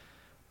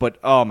 But,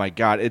 oh, my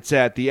God.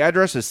 The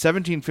address is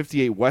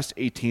 1758 West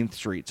 18th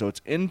Street. So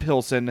it's in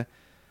Pilsen.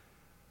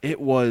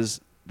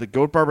 The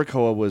goat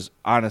barbacoa was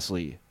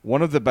honestly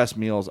one of the best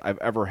meals I've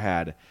ever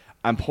had.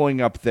 I'm pulling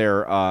up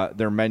their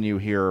menu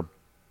here.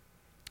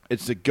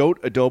 It's the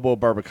goat adobo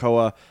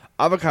barbacoa,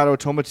 avocado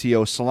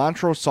tomatillo,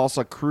 cilantro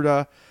salsa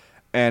cruda,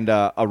 and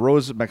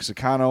arroz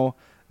mexicano.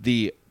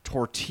 The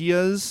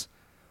tortillas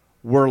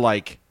were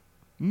like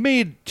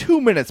made 2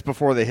 minutes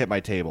before they hit my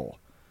table.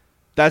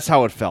 That's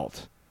how it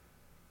felt.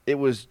 It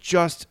was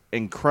just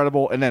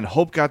incredible. And then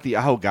Hope got the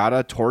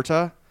ahogada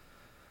torta,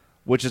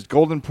 which is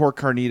golden pork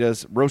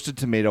carnitas, roasted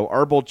tomato,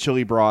 arbol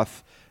chili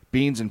broth,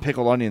 beans, and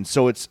pickled onions.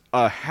 So it's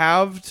a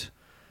halved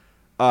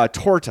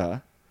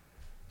torta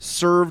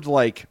served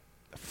like...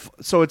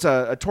 So it's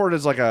a torta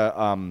is like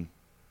a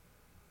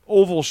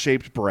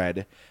oval-shaped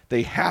bread.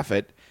 They half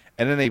it,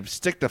 and then they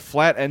stick the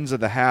flat ends of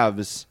the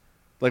halves,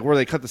 like where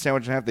they cut the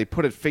sandwich in half, they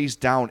put it face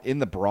down in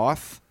the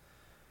broth.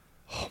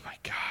 Oh, my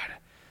God.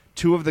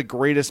 2 of the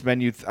greatest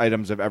menu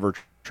items I've ever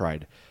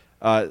tried.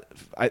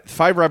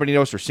 Five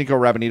Rabanitos or Cinco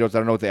Rabanitos, I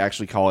don't know what they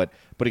actually call it.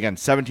 But again,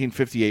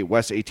 1758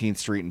 West 18th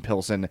Street in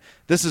Pilsen.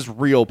 This is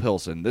real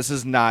Pilsen. This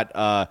is not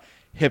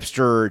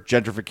hipster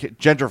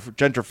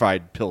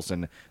gentrified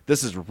Pilsen.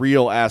 This is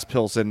real-ass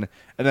Pilsen.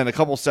 And then a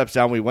couple steps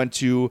down, we went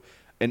to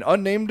an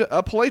unnamed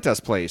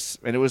Paletas place,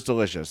 and it was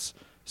delicious.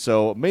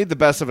 So made the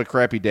best of a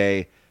crappy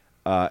day.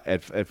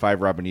 at Five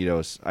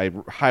Rabanitos. I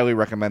highly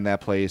recommend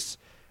that place.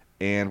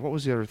 And what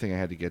was the other thing I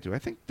had to get to? I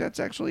think that's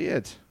actually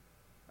it.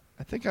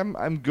 I think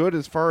I'm good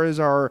as far as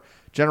our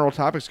general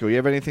topics go. You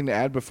have anything to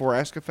add before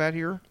Ask a Fat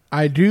here?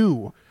 I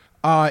do.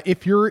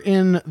 If you're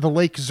in the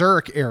Lake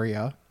Zurich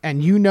area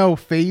and you know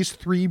Phase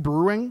 3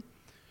 Brewing,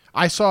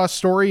 I saw a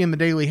story in the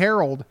Daily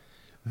Herald.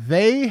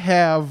 They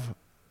have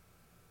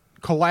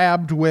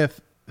collabed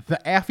with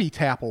the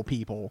Affy-Tapple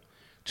people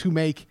to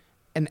make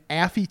an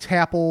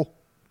Affy-Tapple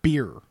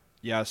beer.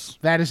 Yes.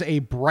 That is a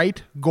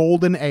bright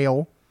golden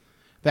ale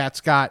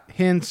that's got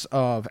hints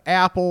of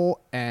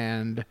apple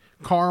and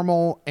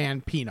caramel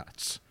and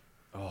peanuts.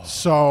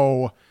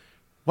 So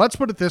let's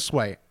put it this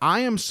way. I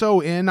am so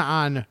in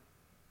on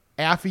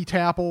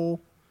Affy-Tapple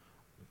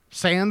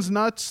Sans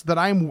Nuts that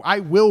I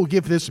will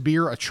give this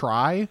beer a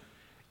try,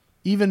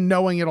 even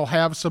knowing it'll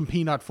have some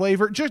peanut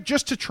flavor,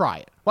 just to try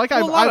it. Like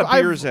Well, a lot of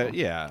beers have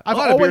a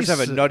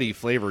always- nutty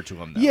flavor to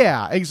them. Though.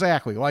 Yeah,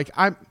 exactly. Like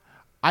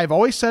I've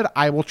always said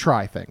I will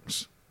try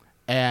things,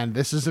 and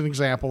this is an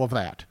example of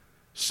that.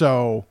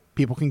 So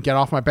people can get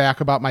off my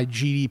back about my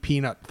GD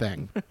peanut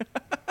thing.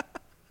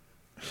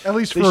 At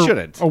least They for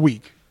shouldn't. a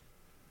week.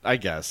 I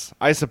guess.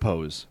 I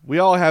suppose. We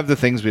all have the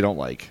things we don't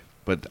like.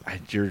 But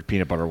your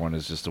peanut butter one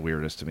is just the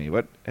weirdest to me.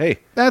 But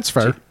hey. That's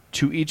fair.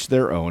 To each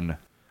their own.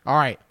 All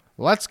right.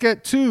 Let's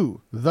get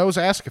to those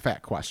Ask a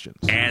Fat questions.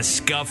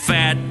 Ask a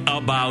fat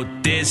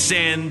about this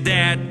and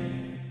that.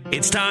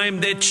 It's time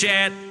to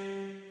chat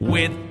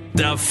with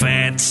the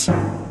fats.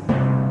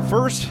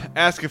 First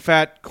Ask a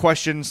Fat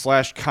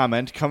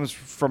question/comment comes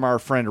from our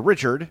friend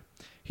Richard.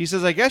 He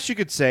says, I guess you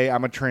could say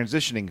I'm a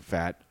transitioning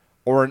fat,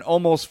 or an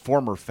almost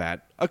former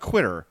fat, a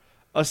quitter,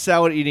 a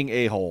salad-eating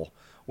a-hole.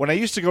 When I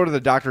used to go to the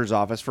doctor's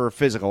office for a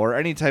physical or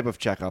any type of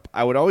checkup,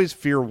 I would always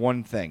fear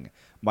one thing,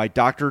 my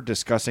doctor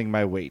discussing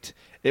my weight.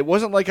 It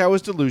wasn't like I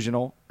was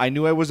delusional. I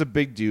knew I was a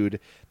big dude.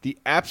 The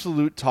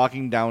absolute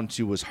talking down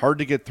to was hard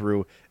to get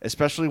through,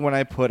 especially when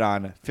I put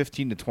on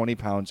 15 to 20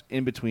 pounds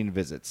in between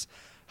visits.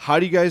 How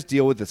do you guys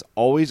deal with this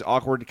always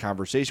awkward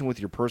conversation with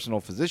your personal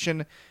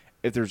physician?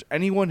 If there's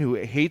anyone who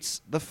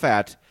hates the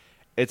fat,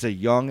 it's a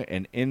young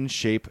and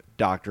in-shape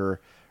doctor.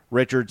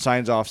 Richard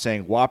signs off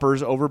saying,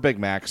 Whoppers over Big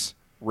Macs.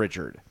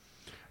 Richard.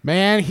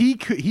 Man, he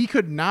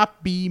could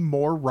not be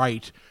more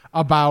right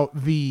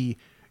about the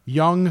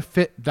young,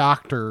 fit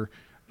doctor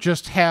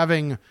just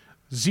having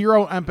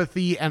zero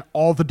empathy and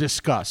all the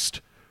disgust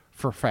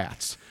for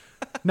fats.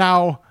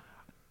 Now,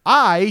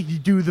 I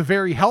do the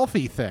very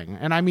healthy thing,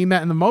 and I mean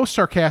that in the most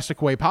sarcastic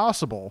way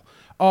possible,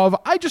 of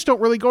I just don't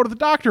really go to the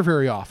doctor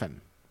very often.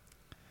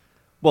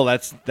 Well,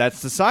 that's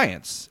the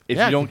science.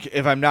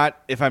 If I'm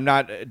not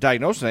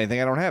diagnosed with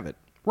anything, I don't have it.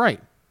 Right.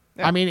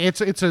 Yeah. I mean,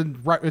 it's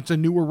a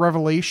newer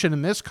revelation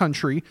in this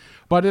country,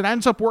 but it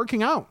ends up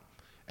working out.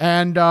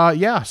 And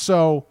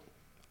so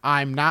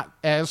I'm not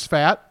as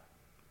fat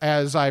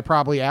as I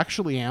probably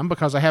actually am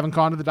because I haven't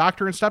gone to the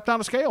doctor and stepped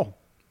on a scale.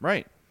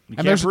 Right. You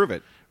And can't prove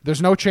it.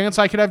 There's no chance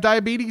I could have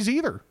diabetes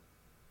either.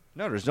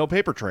 No, there's no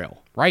paper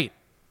trail. Right.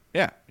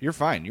 Yeah, you're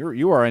fine.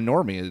 You are a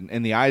normie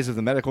in the eyes of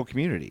the medical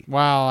community.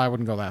 Well, I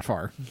wouldn't go that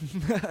far.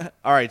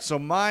 All right, so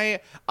I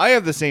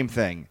have the same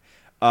thing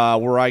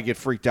where I get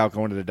freaked out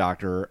going to the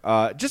doctor.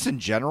 Just in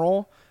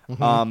general,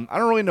 I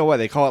don't really know why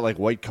they call it like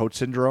white coat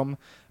syndrome,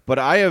 but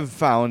I have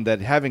found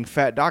that having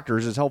fat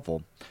doctors is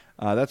helpful.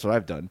 That's what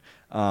I've done.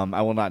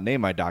 I will not name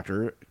my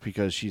doctor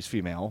because she's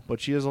female, but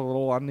she is a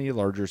little on the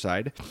larger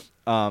side.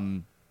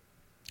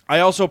 I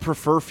also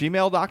prefer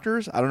female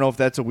doctors. I don't know if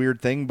that's a weird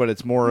thing, but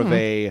it's more of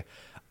a...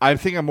 I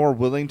think I'm more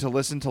willing to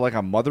listen to like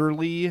a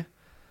motherly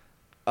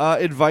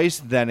advice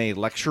than a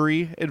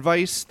lectury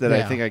advice that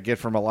I think I get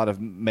from a lot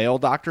of male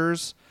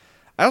doctors.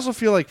 I also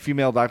feel like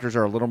female doctors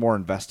are a little more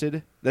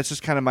invested. That's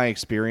just kind of my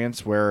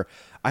experience where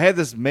I had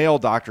this male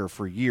doctor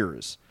for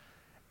years.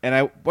 And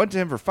I went to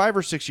him for 5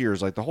 or 6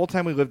 years, like the whole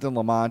time we lived in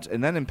Lamont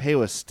and then in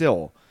Palos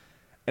still.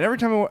 And every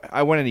time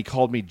I went in, he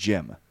called me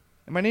Jim.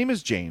 And my name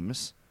is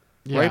James,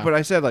 right? But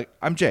I said, like,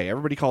 I'm Jay.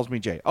 Everybody calls me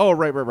Jay. Oh,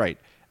 right.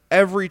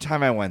 Every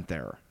time I went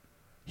there,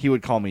 he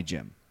would call me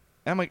Jim.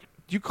 And I'm like,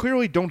 you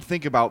clearly don't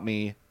think about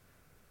me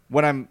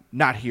when I'm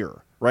not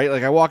here, right?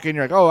 Like I walk in,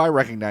 you're like, oh, I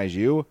recognize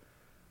you.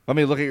 Let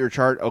me look at your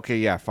chart. Okay,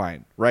 yeah,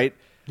 fine, right?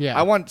 Yeah.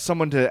 I want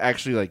someone to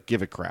actually like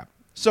give a crap.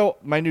 So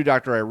my new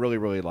doctor I really,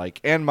 really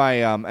like, and my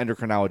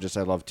endocrinologist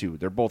I love too.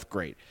 They're both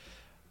great.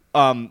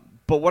 But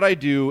what I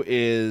do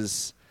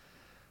is,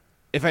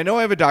 if I know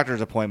I have a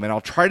doctor's appointment,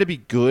 I'll try to be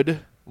good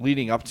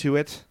leading up to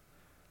it.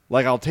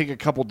 Like I'll take a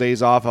couple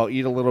days off. I'll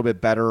eat a little bit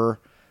better.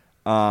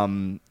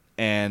 And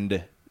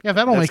yeah,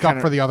 that'll that's make up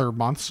kinda- for the other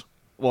months.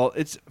 Well,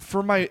 it's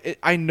for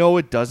I know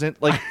it doesn't.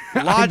 Like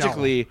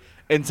logically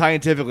and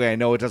scientifically, I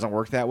know it doesn't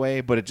work that way,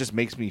 but it just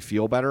makes me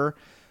feel better.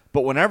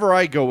 But whenever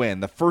I go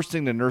in, the first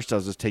thing the nurse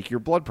does is take your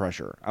blood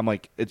pressure. I'm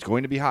like, it's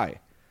going to be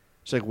high.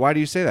 She's like, why do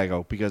you say that? I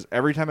go, because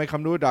every time I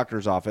come to a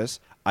doctor's office,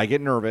 I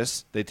get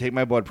nervous. They take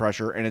my blood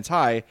pressure and it's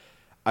high.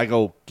 I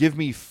go, give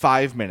me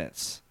 5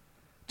 minutes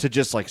to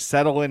just like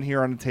settle in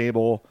here on the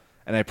table.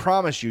 And I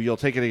promise you'll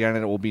take it again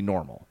and it will be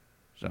normal.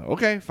 So,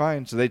 okay,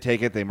 fine. So they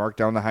take it. They mark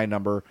down the high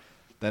number.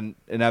 Then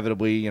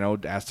inevitably,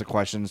 ask the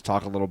questions,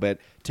 talk a little bit,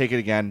 take it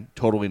again.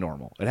 Totally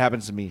normal. It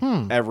happens to me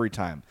every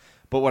time.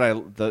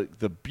 But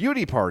the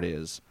beauty part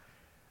is,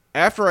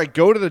 after I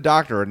go to the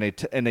doctor and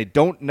they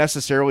don't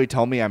necessarily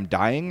tell me I'm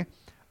dying,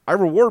 I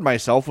reward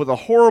myself with a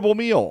horrible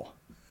meal.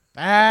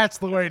 That's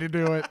the way to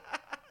do it.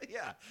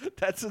 Yeah,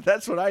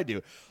 that's what I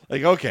do.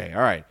 Like, okay,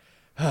 all right,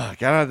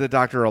 got out of the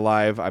doctor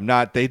alive. I'm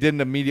not. They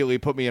didn't immediately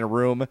put me in a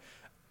room.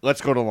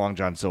 Let's go to Long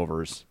John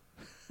Silver's.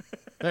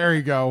 There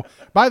you go.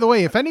 By the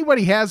way, if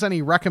anybody has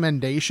any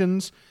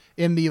recommendations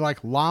in the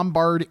like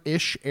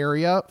Lombard-ish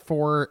area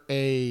for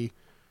a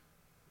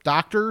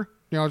doctor,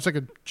 it's like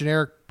a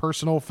generic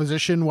personal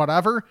physician,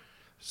 whatever,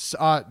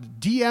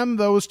 DM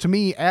those to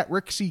me at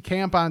Rick C.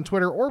 Camp on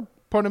Twitter, or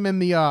put them in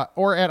the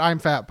or at I'm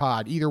Fat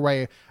Pod. Either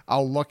way,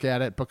 I'll look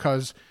at it,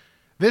 because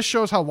this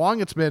shows how long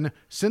it's been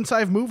since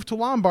I've moved to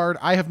Lombard.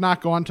 I have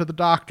not gone to the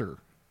doctor,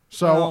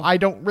 so I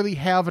don't really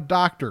have a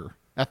doctor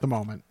at the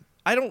moment.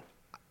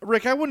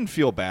 Rick, I wouldn't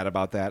feel bad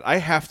about that. I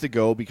have to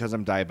go because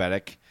I'm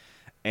diabetic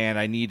and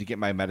I need to get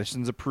my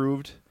medicines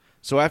approved.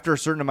 So after a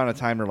certain amount of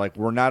time, they're like,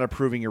 we're not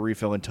approving your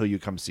refill until you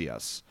come see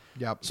us.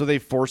 Yep. So they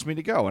force me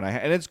to go, and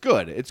it's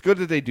good. It's good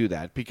that they do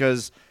that,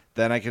 because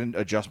then I can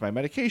adjust my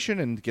medication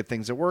and get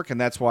things at work.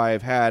 And that's why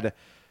I've had,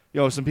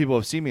 some people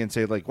have seen me and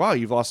say like, wow,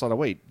 you've lost a lot of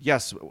weight.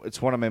 Yes,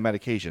 it's one of my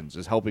medications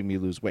is helping me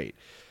lose weight.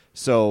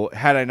 So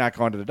had I not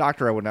gone to the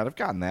doctor, I would not have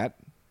gotten that.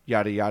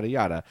 Yada, yada,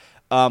 yada.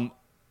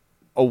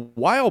 A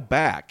while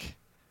back,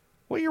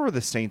 what year were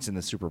the Saints in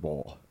the Super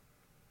Bowl?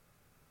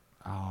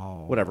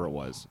 Oh, whatever it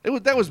was.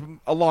 That was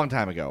a long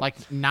time ago. Like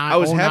I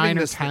was having 9 or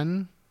this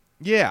 10.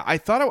 Yeah,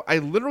 I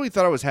literally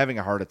thought I was having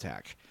a heart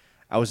attack.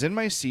 I was in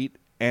my seat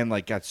and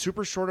like got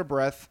super short of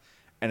breath,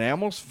 and I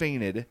almost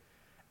fainted,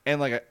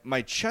 and like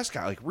my chest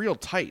got like real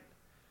tight,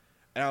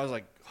 and I was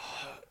like,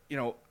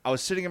 I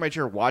was sitting in my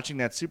chair watching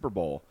that Super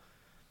Bowl.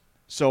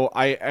 So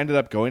I ended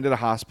up going to the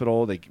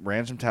hospital. They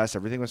ran some tests.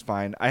 Everything was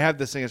fine. I have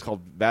this thing. It's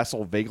called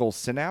vasovagal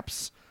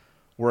synapse,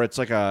 where it's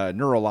like a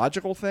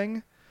neurological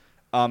thing.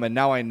 And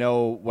now I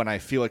know when I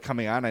feel it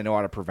coming on, I know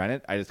how to prevent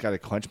it. I just got to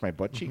clench my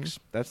butt cheeks.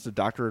 That's the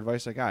doctor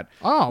advice I got.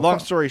 Oh, long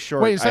story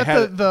short. Wait, is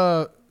that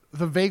the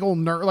vagal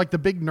nerve, like the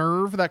big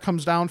nerve that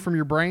comes down from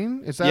your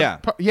brain? Is that? Yeah.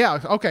 Yeah.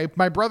 Okay.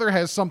 My brother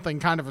has something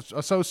kind of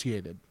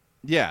associated.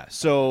 Yeah.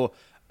 So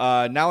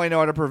now I know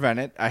how to prevent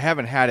it. I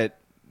haven't had it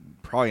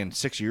probably in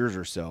 6 years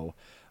or so.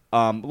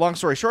 Long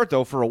story short,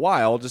 though, for a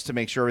while, just to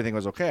make sure everything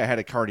was okay, I had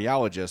a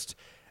cardiologist,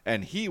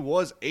 and he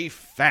was a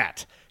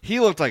fat. He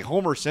looked like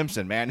Homer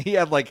Simpson, man. He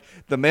had like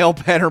the male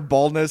pattern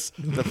baldness,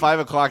 the 5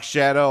 o'clock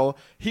shadow.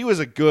 He was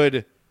a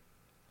good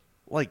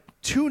like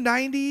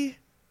 290,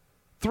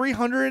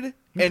 300,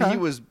 and he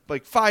was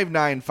like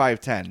 5'9",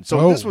 5'10".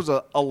 So this was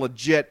a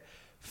legit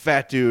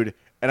fat dude,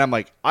 and I'm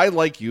like, I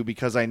like you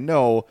because I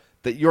know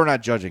that you're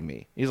not judging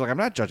me. He's like, I'm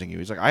not judging you.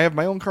 He's like, I have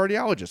my own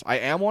cardiologist. I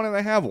am one and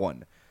I have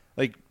one.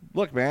 Like,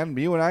 look, man,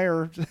 you and I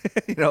are,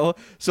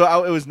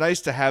 So it was nice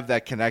to have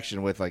that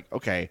connection with like,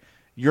 okay,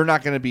 you're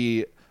not going to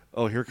be,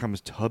 oh, here comes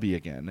Tubby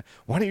again.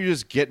 Why don't you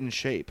just get in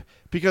shape?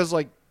 Because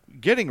like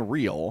getting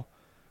real,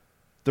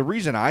 the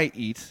reason I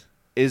eat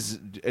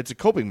is it's a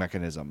coping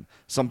mechanism.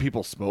 Some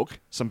people smoke,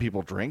 some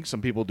people drink,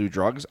 some people do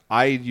drugs.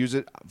 I use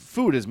it.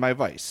 Food is my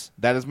vice.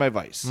 That is my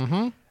vice.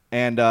 Mm-hmm.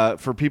 And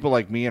for people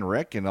like me and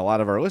Rick and a lot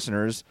of our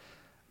listeners,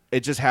 it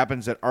just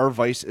happens that our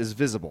vice is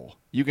visible.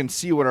 You can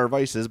see what our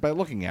vice is by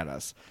looking at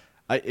us.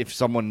 If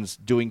someone's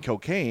doing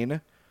cocaine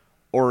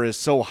or is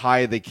so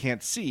high they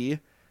can't see,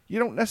 you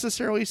don't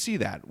necessarily see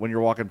that when you're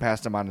walking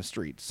past them on the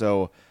street.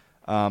 So,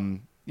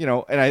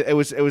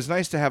 it was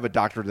nice to have a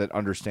doctor that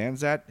understands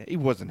that. He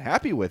wasn't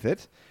happy with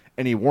it,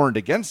 and he warned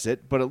against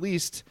it, but at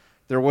least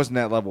there wasn't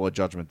that level of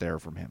judgment there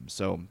from him.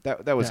 So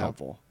that was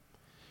helpful.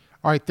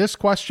 All right, this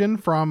question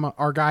from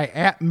our guy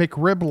at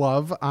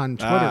McRiblove on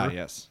Twitter.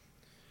 Yes.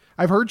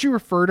 I've heard you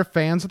refer to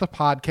fans of the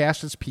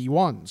podcast as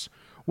P1s.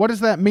 What does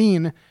that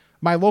mean?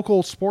 My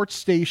local sports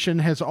station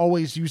has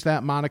always used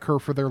that moniker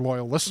for their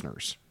loyal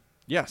listeners.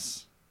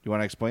 Yes. You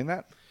want to explain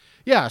that?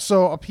 Yeah,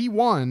 so a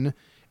P1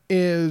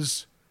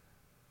 is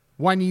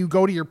when you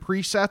go to your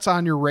presets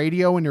on your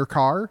radio in your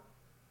car.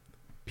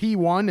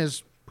 P1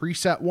 is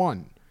preset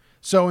 1.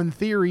 So in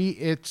theory,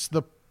 it's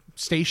the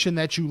station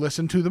that you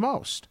listen to the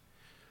most.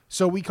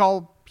 So we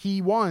call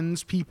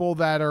P1s people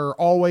that are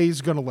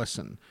always going to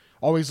listen.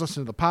 Always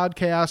listen to the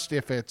podcast.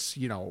 If it's,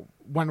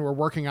 when we're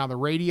working on the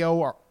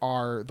radio,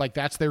 or like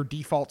that's their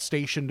default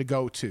station to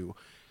go to.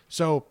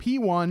 So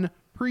P1,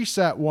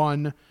 preset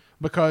 1,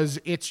 because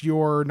it's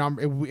your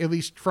number, at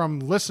least from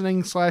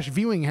listening /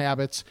 viewing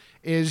habits,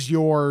 is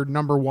your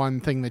number one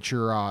thing that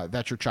you're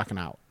checking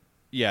out.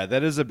 Yeah,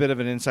 that is a bit of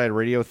an inside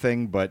radio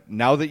thing, but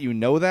now that you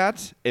know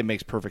that, it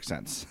makes perfect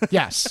sense.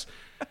 Yes.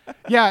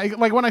 Yeah,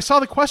 like when I saw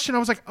the question, I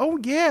was like, oh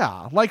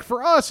yeah. Like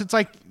for us, it's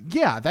like,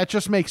 yeah, that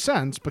just makes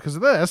sense because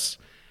of this.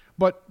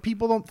 But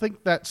people don't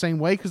think that same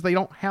way because they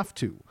don't have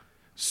to.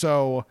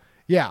 So,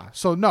 yeah.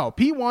 So no,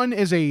 P1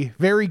 is a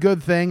very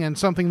good thing and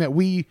something that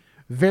we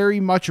very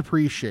much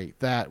appreciate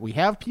that we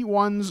have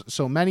P1s,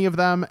 so many of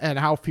them, and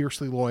how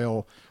fiercely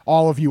loyal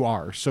all of you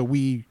are. So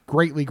we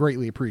greatly,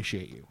 greatly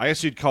appreciate you. I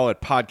guess you'd call it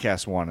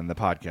Podcast One in the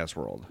podcast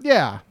world.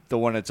 Yeah. The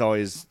one that's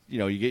always,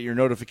 you get your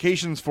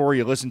notifications for,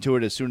 you listen to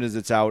it as soon as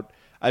it's out.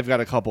 I've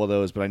got a couple of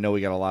those, but I know we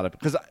got a lot of,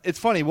 because it's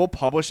funny, we'll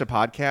publish a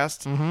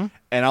podcast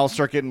and I'll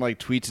start getting like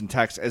tweets and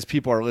texts as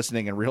people are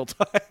listening in real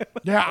time.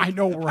 Yeah, I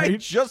know, I right?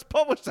 just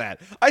published that.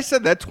 I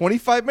said that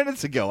 25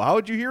 minutes ago. How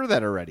would you hear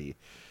that already?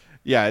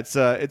 Yeah,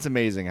 it's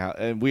amazing how,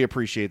 and we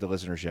appreciate the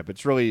listenership.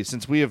 It's really,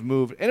 since we have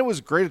moved, and it was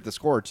great at the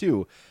Score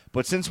too,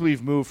 but since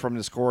we've moved from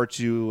the Score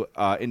to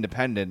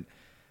independent,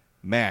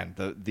 man,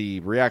 the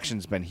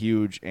reaction's been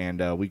huge,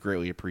 and we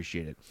greatly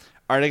appreciate it.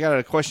 All right, I got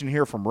a question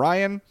here from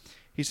Ryan.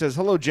 He says,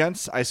 "Hello,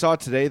 gents. I saw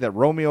today that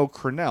Romeo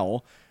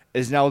Crennel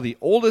is now the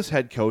oldest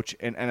head coach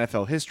in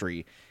NFL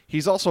history.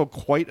 He's also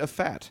quite a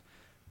fat.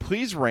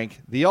 Please rank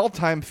the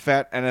all-time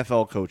fat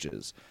NFL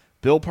coaches.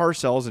 Bill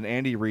Parcells and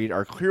Andy Reid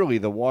are clearly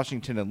the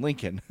Washington and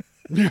Lincoln,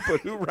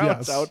 but who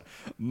rounds out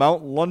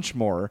Mount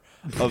Lunchmore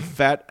of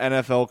fat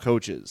NFL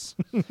coaches?"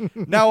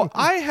 Now,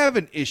 I have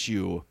an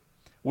issue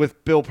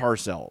with Bill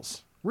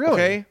Parcells. Really?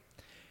 Okay?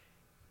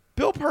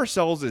 Bill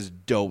Parcells is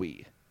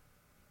doughy.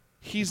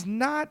 He's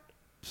not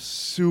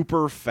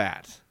super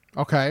fat.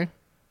 Okay.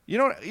 You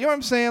know what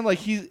I'm saying? Like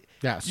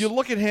Yes. You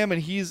look at him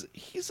and he's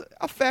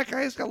a fat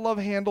guy. He's got love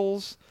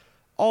handles,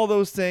 all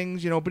those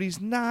things, but he's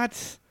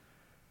not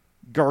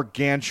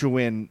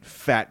gargantuan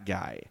fat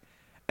guy.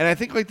 And I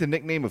think like the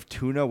nickname of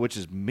Tuna, which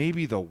is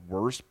maybe the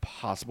worst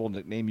possible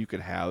nickname you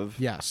could have.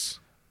 Yes.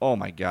 Oh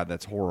my God,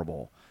 that's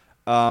horrible.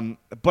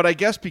 But I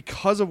guess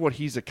because of what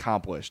he's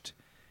accomplished,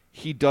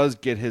 he does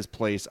get his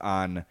place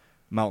on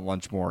Mount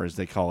Lunchmore, as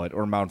they call it,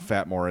 or Mount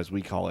Fatmore, as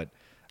we call it.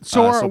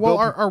 So,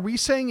 are we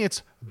saying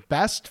it's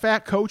best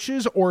fat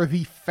coaches or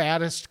the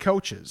fattest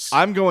coaches?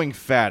 I'm going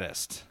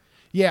fattest.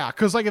 Yeah,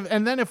 because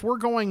and then if we're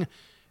going,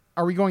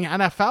 are we going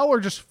NFL or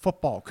just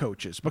football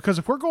coaches? Because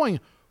if we're going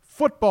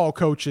football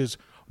coaches,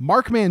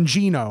 Mark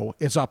Mangino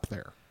is up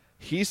there.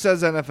 He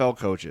says NFL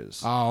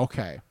coaches. Oh,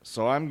 okay.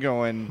 So I'm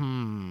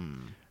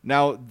going.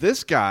 Now,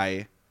 this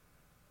guy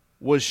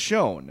was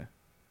shown,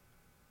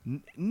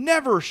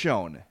 never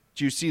shown.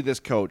 Do you see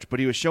this coach? But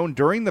he was shown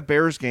during the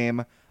Bears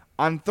game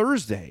on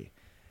Thursday.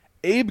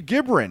 Abe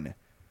Gibron,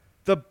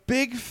 the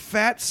big,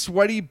 fat,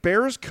 sweaty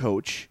Bears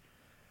coach,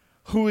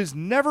 who is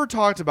never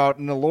talked about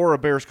in the lore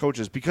of Bears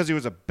coaches because he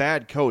was a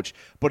bad coach.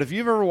 But if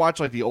you've ever watched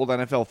like the old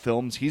NFL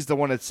films, he's the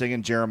one that's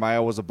singing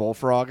Jeremiah Was a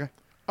Bullfrog.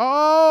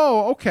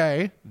 Oh,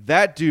 okay.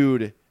 That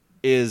dude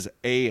is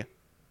a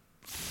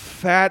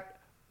fat,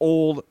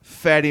 old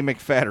Fatty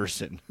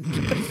McFatterson.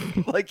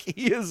 Like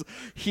he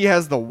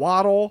has the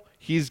waddle.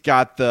 He's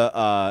got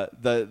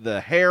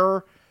the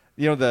hair,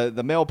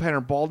 the male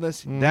pattern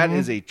baldness. Mm-hmm. That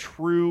is a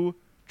true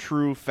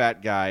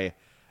fat guy.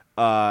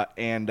 He's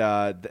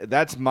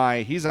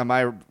on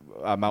my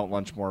Mount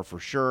Lunchmore for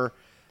sure.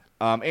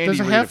 Andy does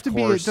it Reid, have to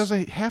course. Does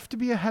it have to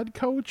be a head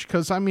coach?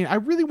 Because I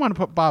really want to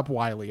put Bob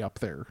Wiley up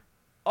there.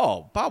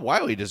 Oh, Bob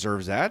Wiley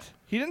deserves that.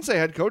 He didn't say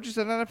head coach; he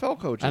said NFL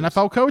coaches.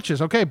 NFL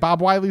coaches. Okay,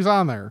 Bob Wiley's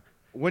on there.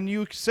 When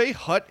you say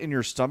hut and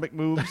your stomach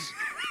moves,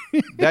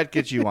 that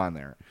gets you on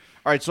there.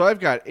 All right, so I've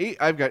got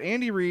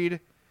Andy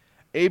Reid,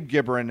 Abe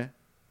Gibron,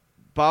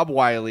 Bob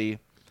Wiley,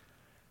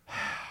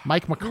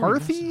 Mike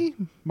McCarthy.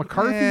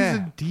 McCarthy's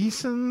a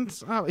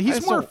decent.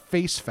 He's more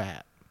face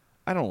fat.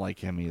 I don't like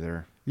him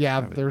either. Yeah,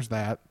 there's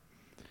that.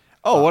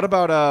 Oh, what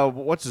about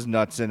what's his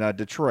nuts in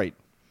Detroit?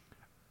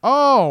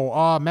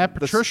 Oh, Matt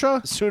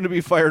Patricia? Soon to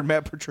be fired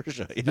Matt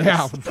Patricia. Yes.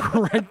 Yeah,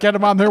 right. Get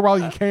him on there while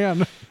you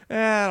can.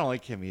 I don't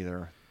like him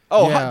either.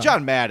 Oh, yeah.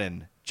 John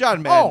Madden.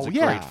 John Madden's a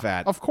great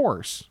fat. Of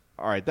course.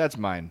 All right, that's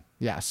mine.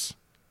 Yes.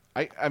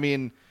 I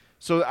mean,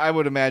 so I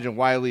would imagine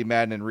Wiley,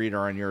 Madden, and Reed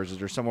are on yours. Is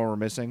there someone we're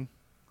missing?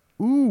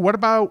 Ooh, what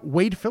about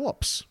Wade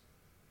Phillips?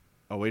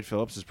 Oh, Wade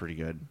Phillips is pretty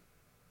good.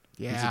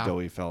 Yeah. He's a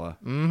doughy fella.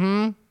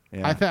 Mm-hmm.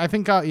 Yeah. I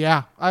think,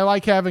 I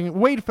like having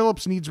Wade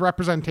Phillips needs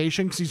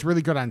representation because he's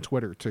really good on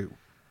Twitter too.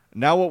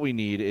 Now what we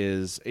need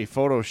is a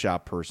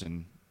Photoshop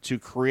person to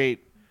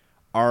create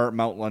our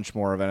Mount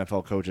Lunchmore of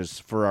NFL coaches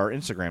for our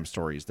Instagram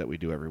stories that we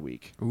do every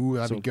week. Ooh,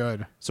 that'd be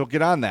good. So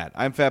get on that.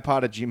 I'm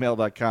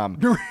fatpod@gmail.com.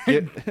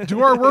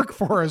 Do our work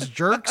for us,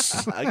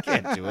 jerks. I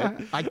can't do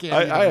it. I can't.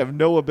 I have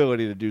no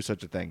ability to do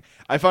such a thing.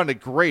 I found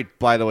it great,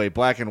 by the way,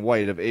 black and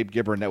white of Abe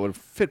Gibron that would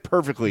fit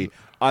perfectly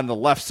on the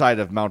left side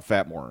of Mount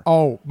Fatmore.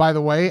 Oh, by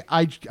the way,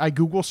 I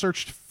Google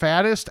searched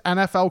fattest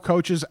NFL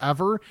coaches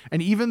ever,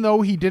 and even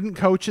though he didn't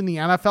coach in the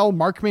NFL,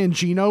 Mark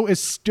Mangino is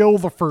still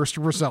the first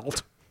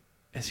result.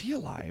 Is he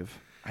alive?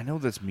 I know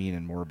that's mean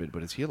and morbid,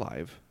 but is he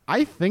alive?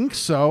 I think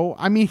so.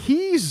 I mean,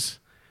 he is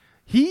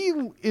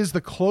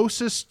the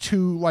closest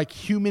to like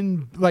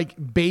human, like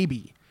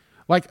baby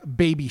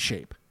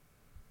shape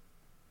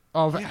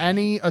of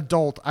any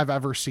adult I've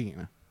ever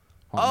seen.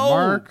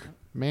 Mark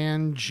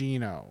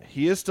Mangino.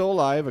 He is still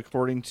alive,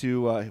 according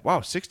to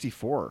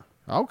 64.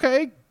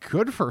 Okay,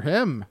 good for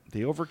him.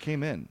 The over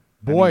came in.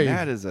 Boy,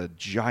 that is a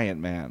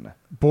giant man.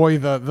 Boy,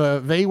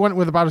 they went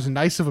with about as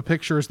nice of a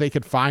picture as they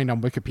could find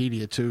on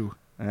Wikipedia too.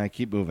 And I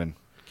keep moving.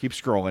 Keep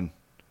scrolling.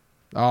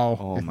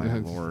 Oh, my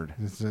Lord.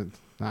 Is it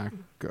not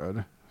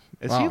good?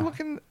 Is he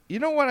looking? You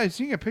know what? I'm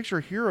seeing a picture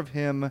here of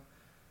him.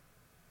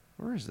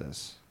 Where is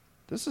this?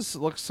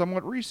 Looks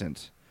somewhat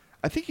recent.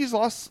 I think he's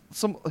lost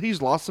some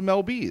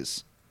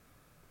lbs.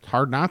 It's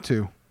hard not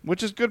to.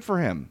 Which is good for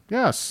him.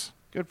 Yes.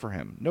 Good for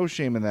him. No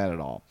shame in that at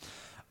all.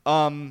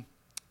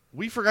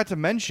 We forgot to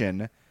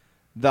mention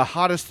the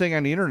hottest thing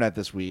on the internet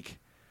this week.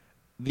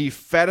 The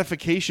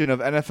fatification of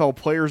NFL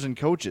players and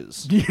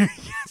coaches.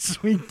 Yes,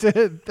 we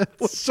did.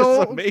 That's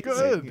so amazing.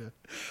 good.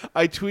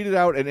 I tweeted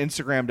out and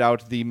Instagrammed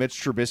out the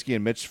Mitch Trubisky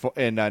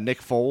and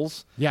Nick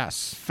Foles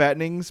Yes.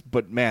 fattenings,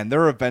 but man,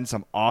 there have been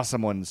some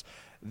awesome ones.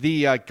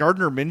 The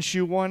Gardner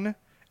Minshew one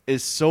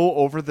is so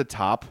over the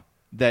top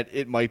that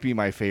it might be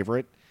my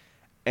favorite.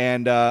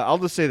 And I'll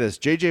just say this.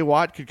 J.J.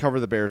 Watt could cover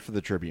the Bears for the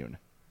Tribune.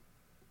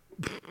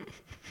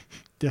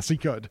 Yes, he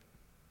could.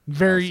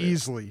 Very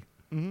easily.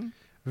 Mm-hmm.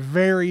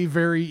 Very,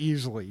 very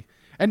easily.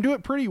 And do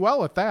it pretty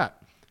well at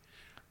that.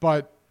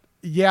 But,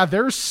 yeah,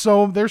 there's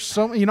so,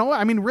 you know,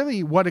 I mean,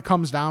 really what it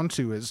comes down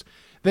to is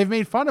they've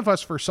made fun of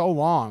us for so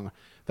long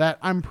that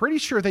I'm pretty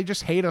sure they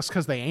just hate us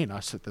because they ain't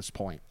us at this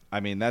point.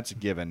 I mean, that's a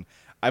given.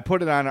 I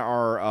put it on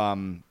our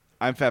I'm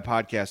Fat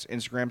Podcast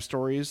Instagram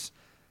stories,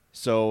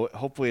 so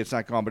hopefully it's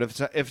not gone.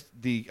 But if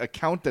the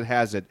account that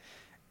has it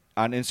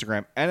on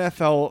Instagram,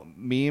 NFL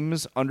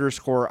memes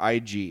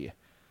 _IG.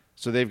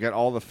 So they've got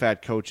all the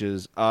fat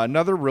coaches.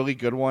 Another really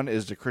good one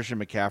is the Christian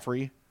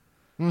McCaffrey.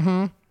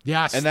 Mm-hmm.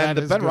 Yes, and then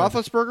the Ben good.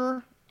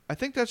 Roethlisberger, I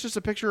think that's just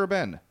a picture of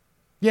Ben.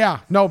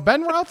 Yeah. No,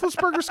 Ben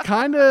Roethlisberger's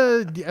kind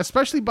of,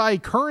 especially by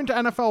current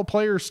NFL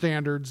player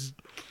standards,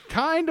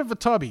 kind of a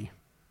tubby.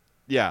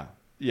 Yeah.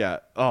 Yeah.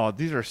 Oh,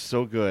 these are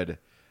so good.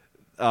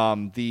 Why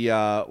am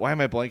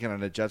I blanking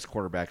on the Jets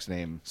quarterback's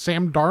name?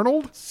 Sam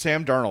Darnold?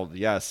 Sam Darnold,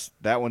 yes.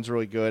 That one's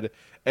really good.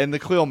 And the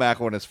Khalil Mack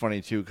one is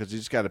funny, too, because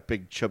he's got a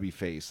big, chubby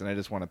face, and I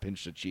just want to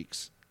pinch the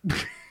cheeks.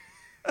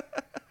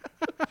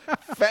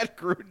 Fat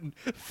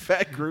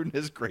Gruden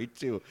is great,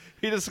 too.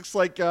 He just looks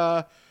like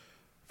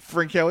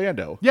Frank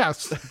Caliendo.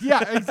 Yes.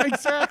 Yeah,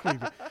 exactly.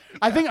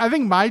 I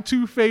think my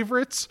two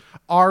favorites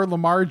are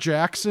Lamar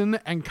Jackson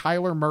and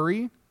Kyler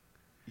Murray.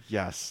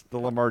 Yes, the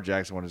Lamar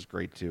Jackson one is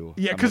great, too.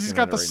 Yeah, because he's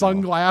got the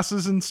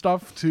sunglasses and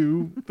stuff,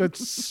 too.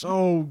 That's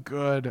so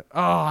good.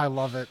 Oh, I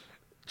love it.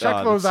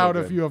 Check those out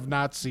if you have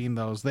not seen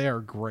those. They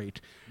are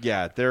great.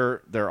 Yeah,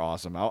 they're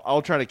awesome.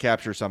 I'll try to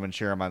capture some and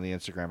share them on the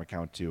Instagram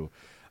account too.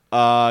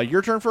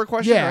 Your turn for a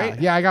question,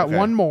 right? Yeah, I got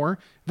one more.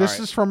 This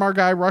is from our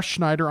guy Russ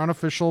Schneider,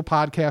 unofficial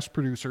podcast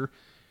producer.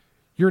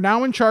 You're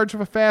now in charge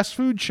of a fast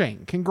food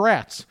chain.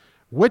 Congrats.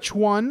 Which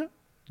one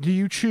do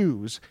you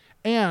choose?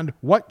 And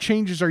what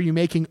changes are you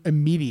making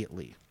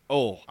immediately?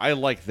 Oh, I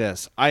like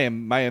this.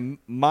 My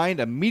mind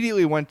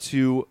immediately went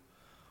to.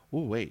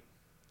 Oh, wait.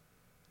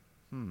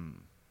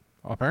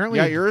 Apparently,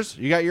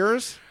 You got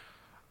yours?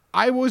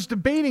 I was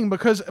debating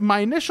because my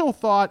initial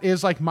thought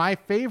is like my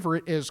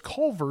favorite is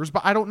Culver's,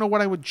 but I don't know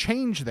what I would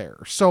change there.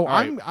 So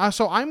I'm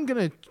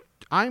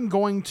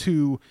going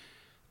to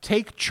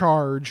take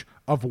charge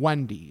of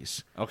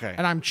Wendy's. Okay.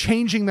 And I'm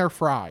changing their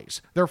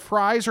fries. Their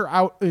fries are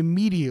out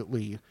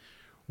immediately.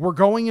 We're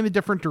going in a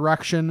different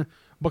direction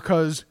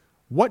because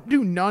what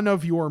do none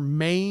of your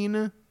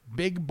main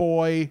big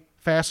boy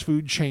fast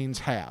food chains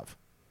have?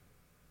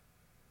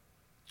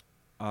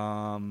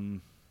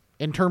 In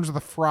terms of the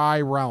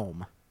fry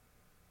realm.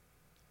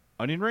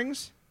 Onion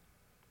rings?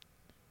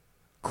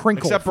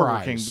 Crinkle Except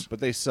fries. Burger King, but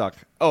they suck.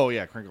 Oh,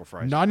 yeah, crinkle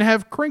fries. None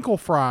have crinkle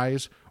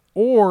fries,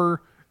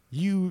 or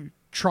you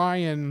try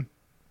and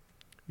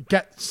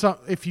get some,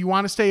 if you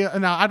want to stay,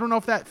 now I don't know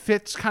if that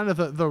fits kind of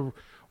the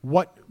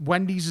what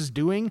Wendy's is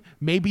doing.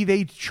 Maybe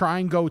they try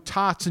and go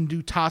Tots and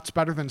do Tots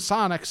better than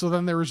Sonic, so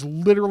then there is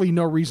literally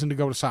no reason to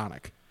go to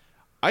Sonic.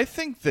 I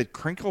think that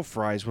crinkle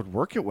fries would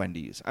work at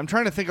Wendy's. I'm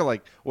trying to think of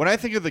when I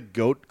think of the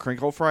goat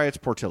crinkle fry, it's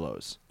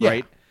Portillo's,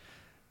 right?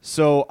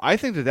 So I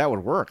think that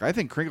would work. I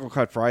think crinkle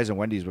cut fries and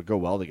Wendy's would go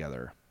well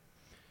together.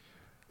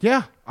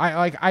 Yeah,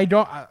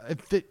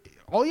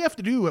 all you have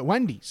to do at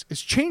Wendy's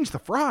is change the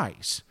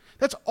fries.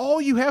 That's all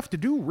you have to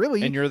do,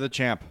 really. And you're the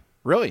champ,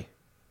 really.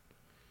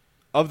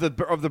 Of the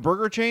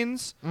burger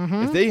chains,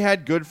 if they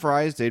had good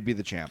fries, they'd be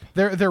the champ.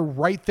 They're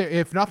right there.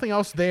 If nothing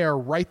else, they are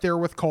right there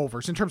with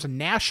Culver's. In terms of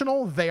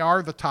national, they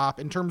are the top.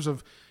 In terms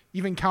of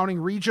even counting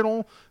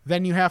regional,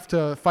 then you have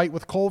to fight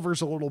with Culver's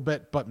a little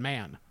bit. But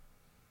man,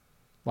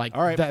 like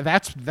all right.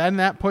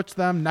 that puts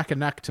them neck and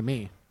neck to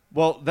me.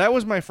 Well, that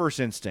was my first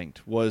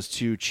instinct, was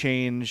to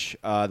change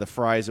the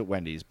fries at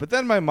Wendy's. But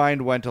then my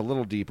mind went a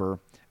little deeper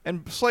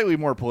and slightly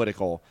more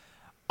political.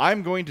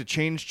 I'm going to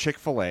change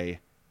Chick-fil-A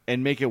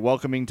and make it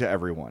welcoming to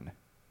everyone.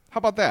 How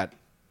about that?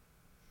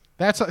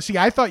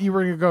 I thought you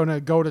were going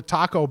to go to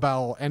Taco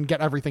Bell and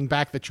get everything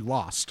back that you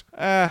lost.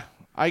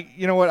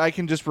 You know what? I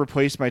can just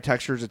replace my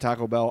textures at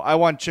Taco Bell. I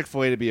want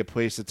Chick-fil-A to be a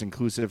place that's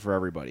inclusive for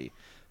everybody.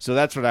 So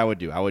that's what I would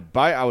do. I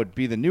would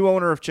be the new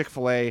owner of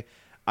Chick-fil-A.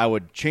 I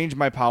would change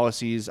my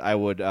policies. I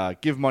would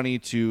give money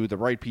to the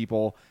right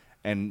people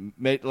and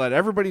let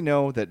everybody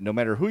know that no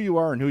matter who you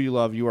are and who you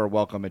love, you are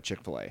welcome at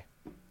Chick-fil-A.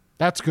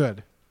 That's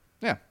good.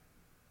 Yeah.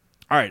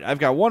 All right, I've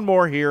got one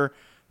more here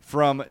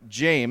from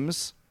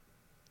James.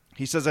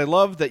 He says, I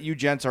love that you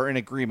gents are in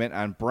agreement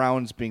on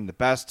Browns being the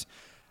best.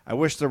 I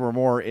wish there were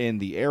more in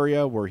the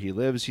area where he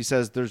lives. He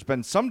says there's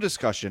been some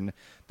discussion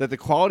that the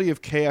quality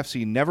of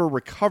KFC never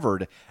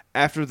recovered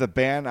after the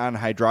ban on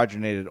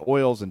hydrogenated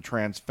oils and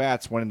trans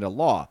fats went into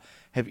law.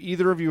 Have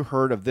either of you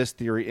heard of this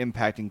theory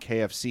impacting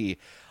KFC?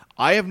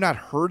 I have not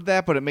heard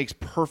that, but it makes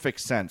perfect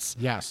sense.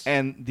 Yes.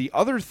 And the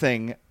other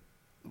thing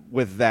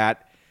with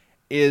that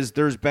is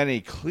there's been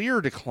a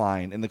clear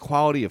decline in the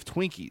quality of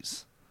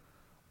Twinkies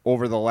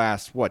over the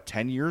last,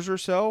 10 years or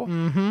so?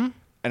 Mm-hmm.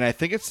 And I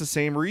think it's the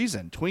same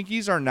reason.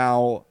 Twinkies are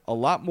now a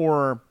lot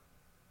more,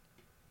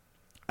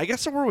 I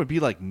guess the word would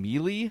be like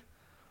mealy,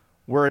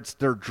 where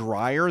they're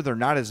drier, they're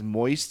not as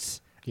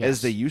moist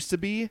as they used to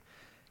be.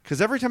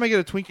 Because every time I get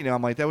a Twinkie now,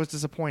 I'm like, that was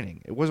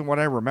disappointing. It wasn't what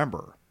I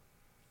remember.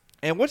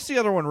 And what's the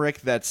other one,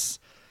 Rick, that's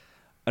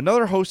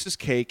another Hostess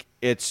cake?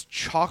 It's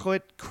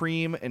chocolate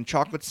cream and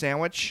chocolate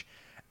sandwich,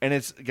 and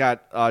it's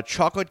got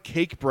chocolate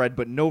cake bread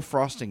but no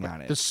frosting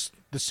on it.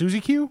 The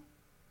Suzy Q?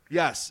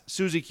 Yes,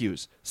 Suzy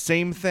Q's.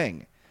 Same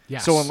thing.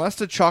 Yes. So unless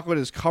the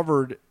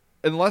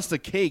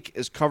cake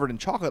is covered in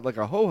chocolate like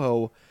a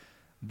ho-ho,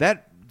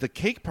 the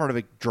cake part of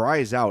it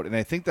dries out, and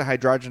I think the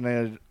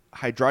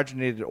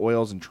hydrogenated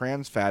oils and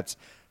trans fats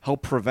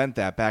help prevent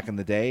that back in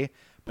the day.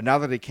 But now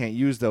that they can't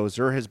use those,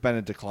 there has been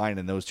a decline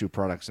in those two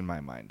products in my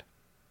mind.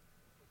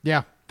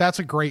 Yeah, that's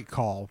a great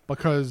call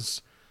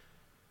because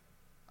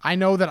I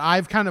know that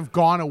I've kind of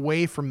gone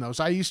away from those.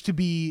 I used to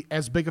be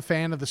as big a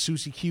fan of the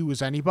Suzy Q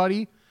as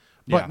anybody,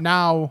 but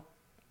now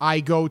I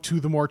go to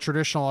the more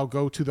traditional. I'll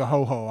go to the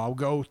ho-ho. I'll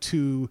go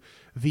to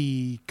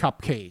the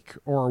cupcake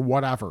or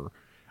whatever.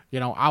 You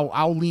know,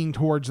 I'll lean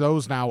towards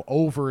those now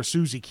over a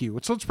Suzy Q.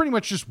 So it's pretty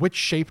much just which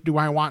shape do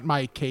I want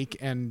my cake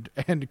and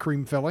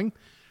cream filling.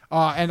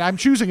 And I'm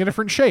choosing a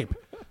different shape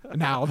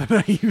now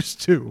than I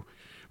used to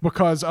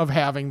because of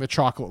having the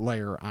chocolate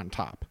layer on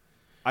top.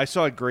 I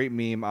saw a great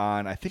meme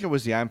on, I think it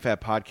was the I'm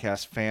Fat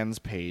Podcast fans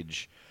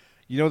page.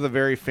 You know the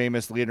very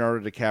famous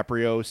Leonardo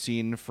DiCaprio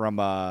scene from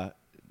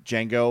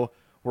Django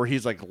where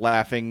he's like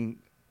laughing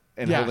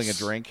and holding a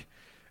drink?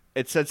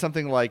 It said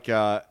something like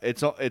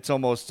it's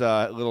almost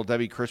Little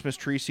Debbie Christmas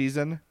tree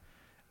season,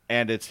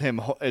 and it's him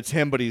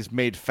but he's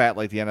made fat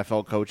like the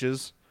NFL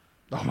coaches.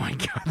 Oh my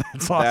God,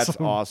 that's awesome.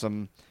 That's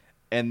awesome.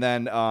 And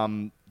then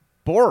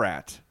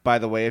Borat, by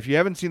the way, if you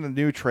haven't seen the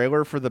new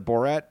trailer for the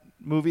Borat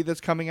movie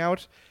that's coming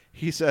out,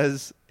 he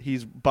says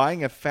he's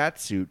buying a fat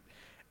suit,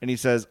 and he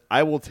says,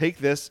 I will take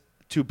this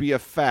to be a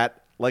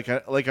fat like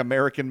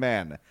American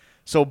man.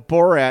 So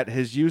Borat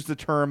has used the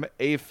term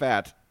a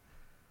fat.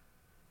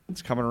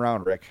 It's coming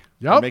around, Rick.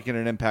 Yep. We're making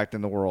an impact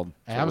in the world.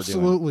 That's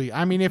absolutely.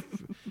 I mean,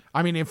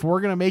 if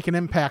we're gonna make an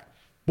impact,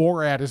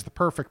 Borat is the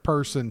perfect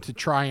person to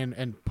try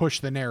and push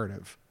the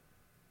narrative.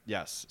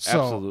 Yes,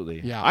 So,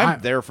 absolutely. yeah, I'm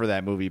there for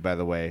that movie, by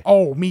the way.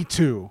 Oh, me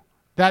too.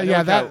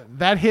 know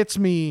That hits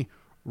me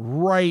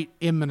right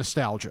in the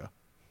nostalgia.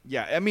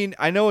 Yeah, I mean,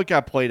 I know it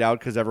got played out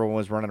because everyone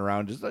was running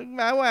around just like,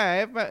 my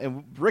wife.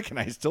 And Rick and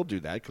I still do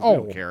that because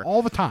we don't care.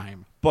 All the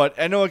time. But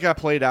I know it got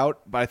played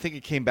out, but I think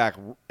it came back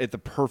at the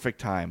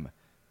perfect time.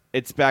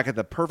 It's back at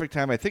the perfect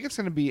time. I think it's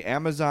going to be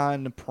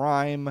Amazon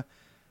Prime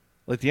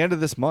like the end of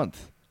this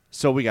month.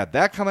 So we got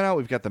that coming out.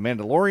 We've got The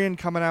Mandalorian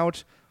coming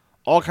out.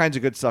 All kinds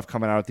of good stuff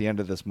coming out at the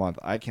end of this month.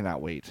 I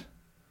cannot wait.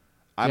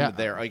 I'm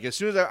there. Like as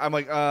soon as I'm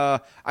like,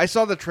 I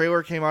saw the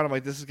trailer came out. I'm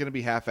like, this is going to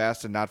be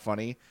half-assed and not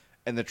funny.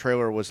 And the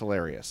trailer was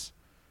hilarious.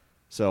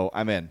 So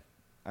I'm in.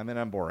 I'm in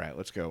on Borat.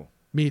 Let's go.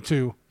 Me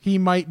too. He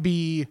might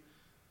be.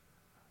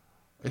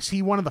 Is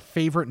he one of the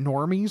favorite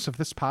normies of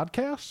this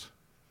podcast?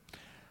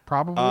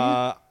 Probably.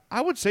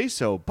 I would say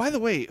so. By the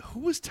way,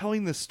 who was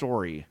telling this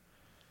story?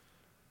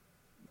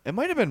 It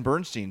might have been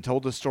Bernstein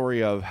told the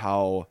story of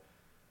how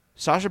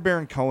Sacha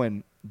Baron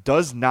Cohen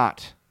does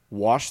not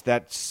wash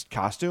that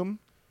costume.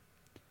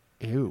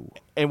 Ew.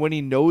 And when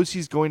he knows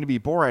he's going to be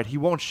Borat, he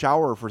won't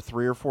shower for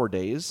 3 or 4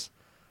 days.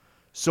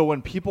 So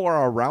when people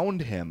are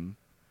around him,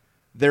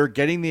 they're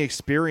getting the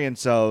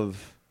experience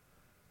of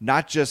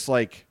not just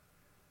like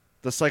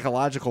the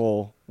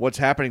psychological what's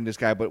happening to this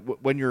guy,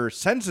 but when your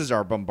senses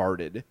are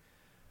bombarded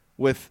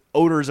with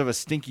odors of a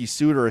stinky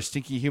suit or a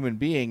stinky human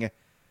being,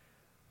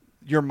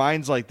 your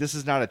mind's like, this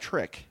is not a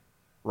trick,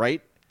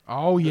 right?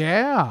 Oh,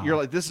 yeah. You're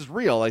like, this is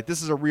real. Like,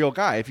 this is a real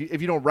guy. If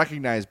you don't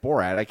recognize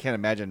Borat, I can't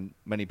imagine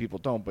many people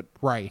don't, but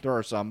right. There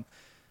are some.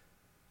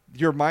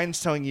 Your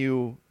mind's telling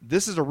you,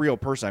 this is a real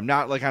person. I'm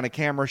not like on a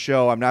camera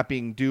show. I'm not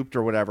being duped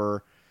or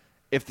whatever.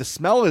 If the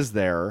smell is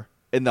there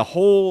and the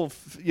whole,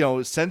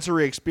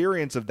 sensory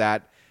experience of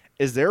that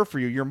is there for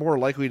you, you're more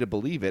likely to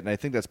believe it. And I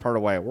think that's part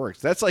of why it works.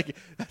 That's like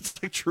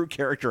true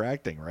character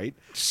acting, right?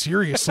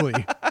 Seriously.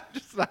 I'm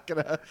just not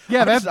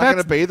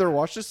gonna bathe or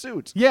wash the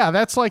suit. Yeah,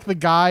 that's like the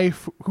guy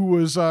who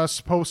was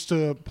supposed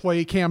to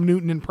play Cam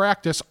Newton in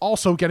practice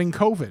also getting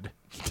COVID.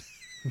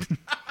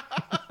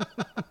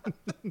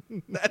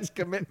 That's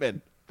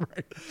commitment.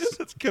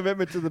 That's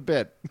commitment to the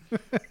bit.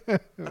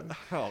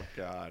 Oh,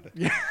 God.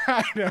 Yeah,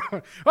 I know.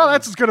 Well,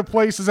 that's as good a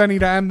place as any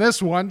to end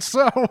this one.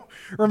 So,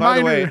 reminder, By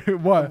the way,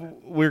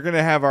 what? We're going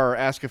to have our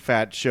Ask a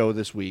Fat show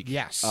this week.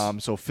 Yes.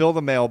 So fill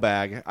the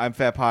mailbag. I'm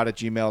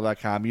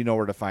fatpod@gmail.com. You know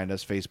where to find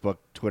us. Facebook,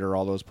 Twitter,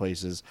 all those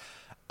places.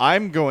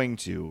 I'm going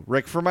to,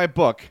 Rick, for my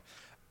book,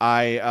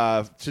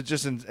 to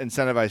just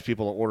incentivize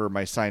people to order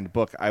my signed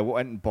book, I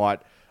went and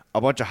bought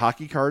a bunch of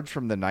hockey cards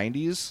from the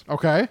 90s.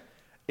 Okay.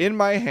 In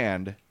my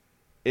hand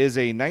is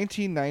a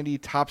 1990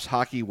 Topps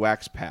Hockey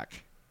wax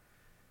pack.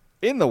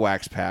 In the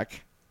wax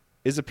pack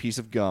is a piece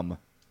of gum.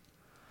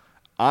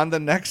 On the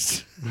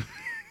next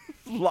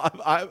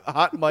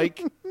Hot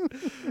Mic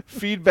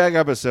feedback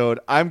episode,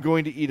 I'm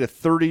going to eat a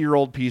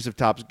 30-year-old piece of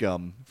Topps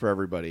gum for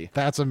everybody.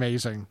 That's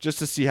amazing. Just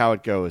to see how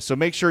it goes. So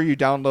make sure you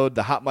download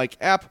the Hot Mic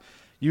app.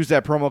 Use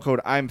that promo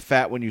code I'm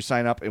Fat when you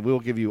sign up, and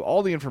we'll give you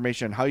all the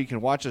information on how you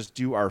can watch us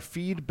do our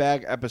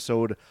feedback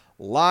episode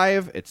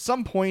live at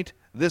some point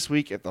this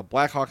week if the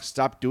Blackhawks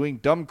stop doing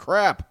dumb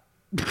crap.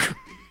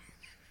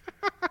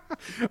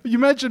 You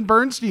mentioned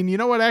Bernstein. You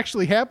know what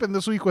actually happened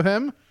this week with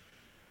him?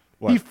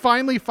 What? He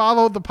finally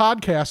followed the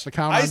podcast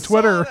account on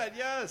Twitter. I saw that,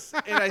 yes.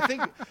 And I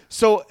think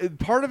so.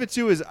 Part of it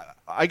too is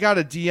I got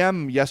a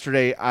DM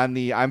yesterday on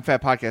the I'm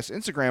Fat podcast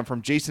Instagram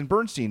from Jason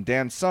Bernstein,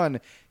 Dan's son.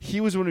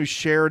 He was the one who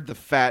shared the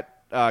fat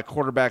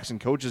quarterbacks and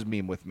coaches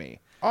meme with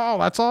me. Oh,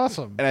 that's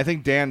awesome. And I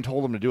think Dan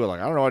told him to do it.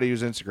 Like, I don't know how to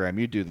use Instagram.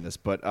 You do this,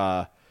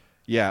 but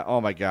yeah. Oh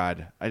my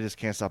God, I just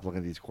can't stop looking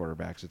at these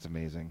quarterbacks. It's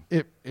amazing.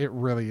 It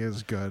really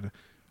is good.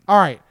 All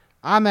right.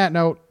 On that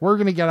note, we're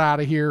going to get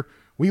out of here.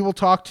 We will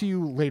talk to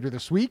you later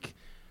this week.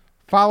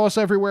 Follow us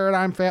everywhere at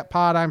I'm Fat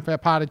Pod,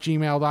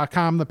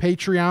 I'mFatPod@gmail.com, the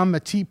Patreon,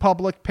 the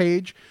TeePublic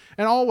page,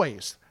 and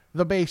always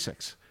the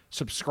basics.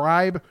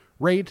 Subscribe,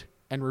 rate,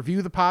 and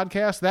review the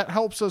podcast. That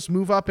helps us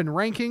move up in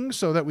rankings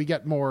so that we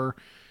get more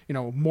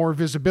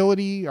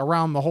visibility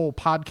around the whole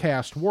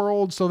podcast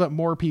world so that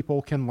more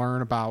people can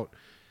learn about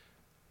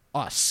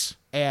us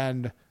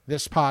and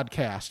this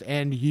podcast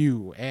and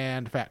you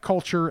and fat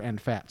culture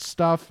and fat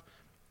stuff.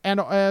 And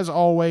as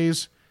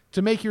always,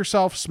 to make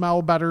yourself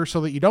smell better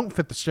so that you don't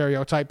fit the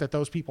stereotype that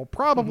those people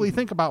probably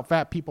think about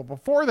fat people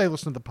before they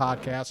listen to the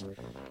podcast,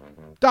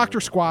 Dr.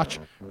 Squatch,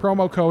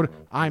 promo code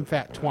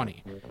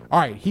I'mFat20. All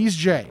right, he's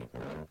Jay.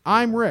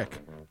 I'm Rick.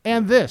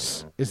 And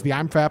this is the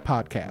I'm Fat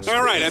Podcast.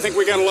 All right, I think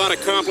we got a lot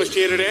accomplished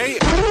here today.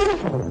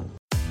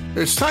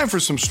 It's time for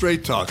some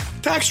straight talk.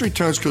 Tax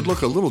returns could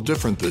look a little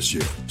different this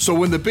year. So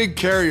when the big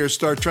carriers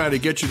start trying to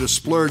get you to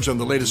splurge on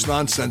the latest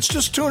nonsense,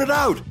 just tune it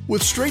out.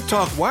 With Straight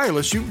Talk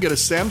Wireless, you can get a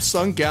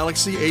Samsung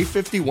Galaxy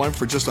A51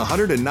 for just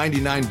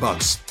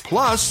 $199.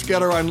 Plus,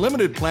 get our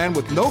unlimited plan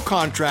with no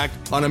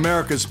contract on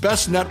America's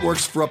best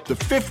networks for up to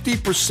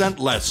 50%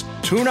 less.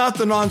 Tune out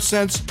the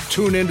nonsense.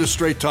 Tune in to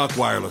Straight Talk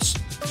Wireless.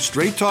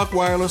 Straight Talk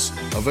Wireless,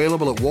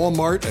 available at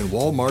Walmart and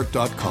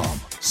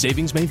Walmart.com.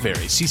 Savings may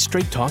vary. See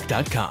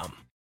straighttalk.com.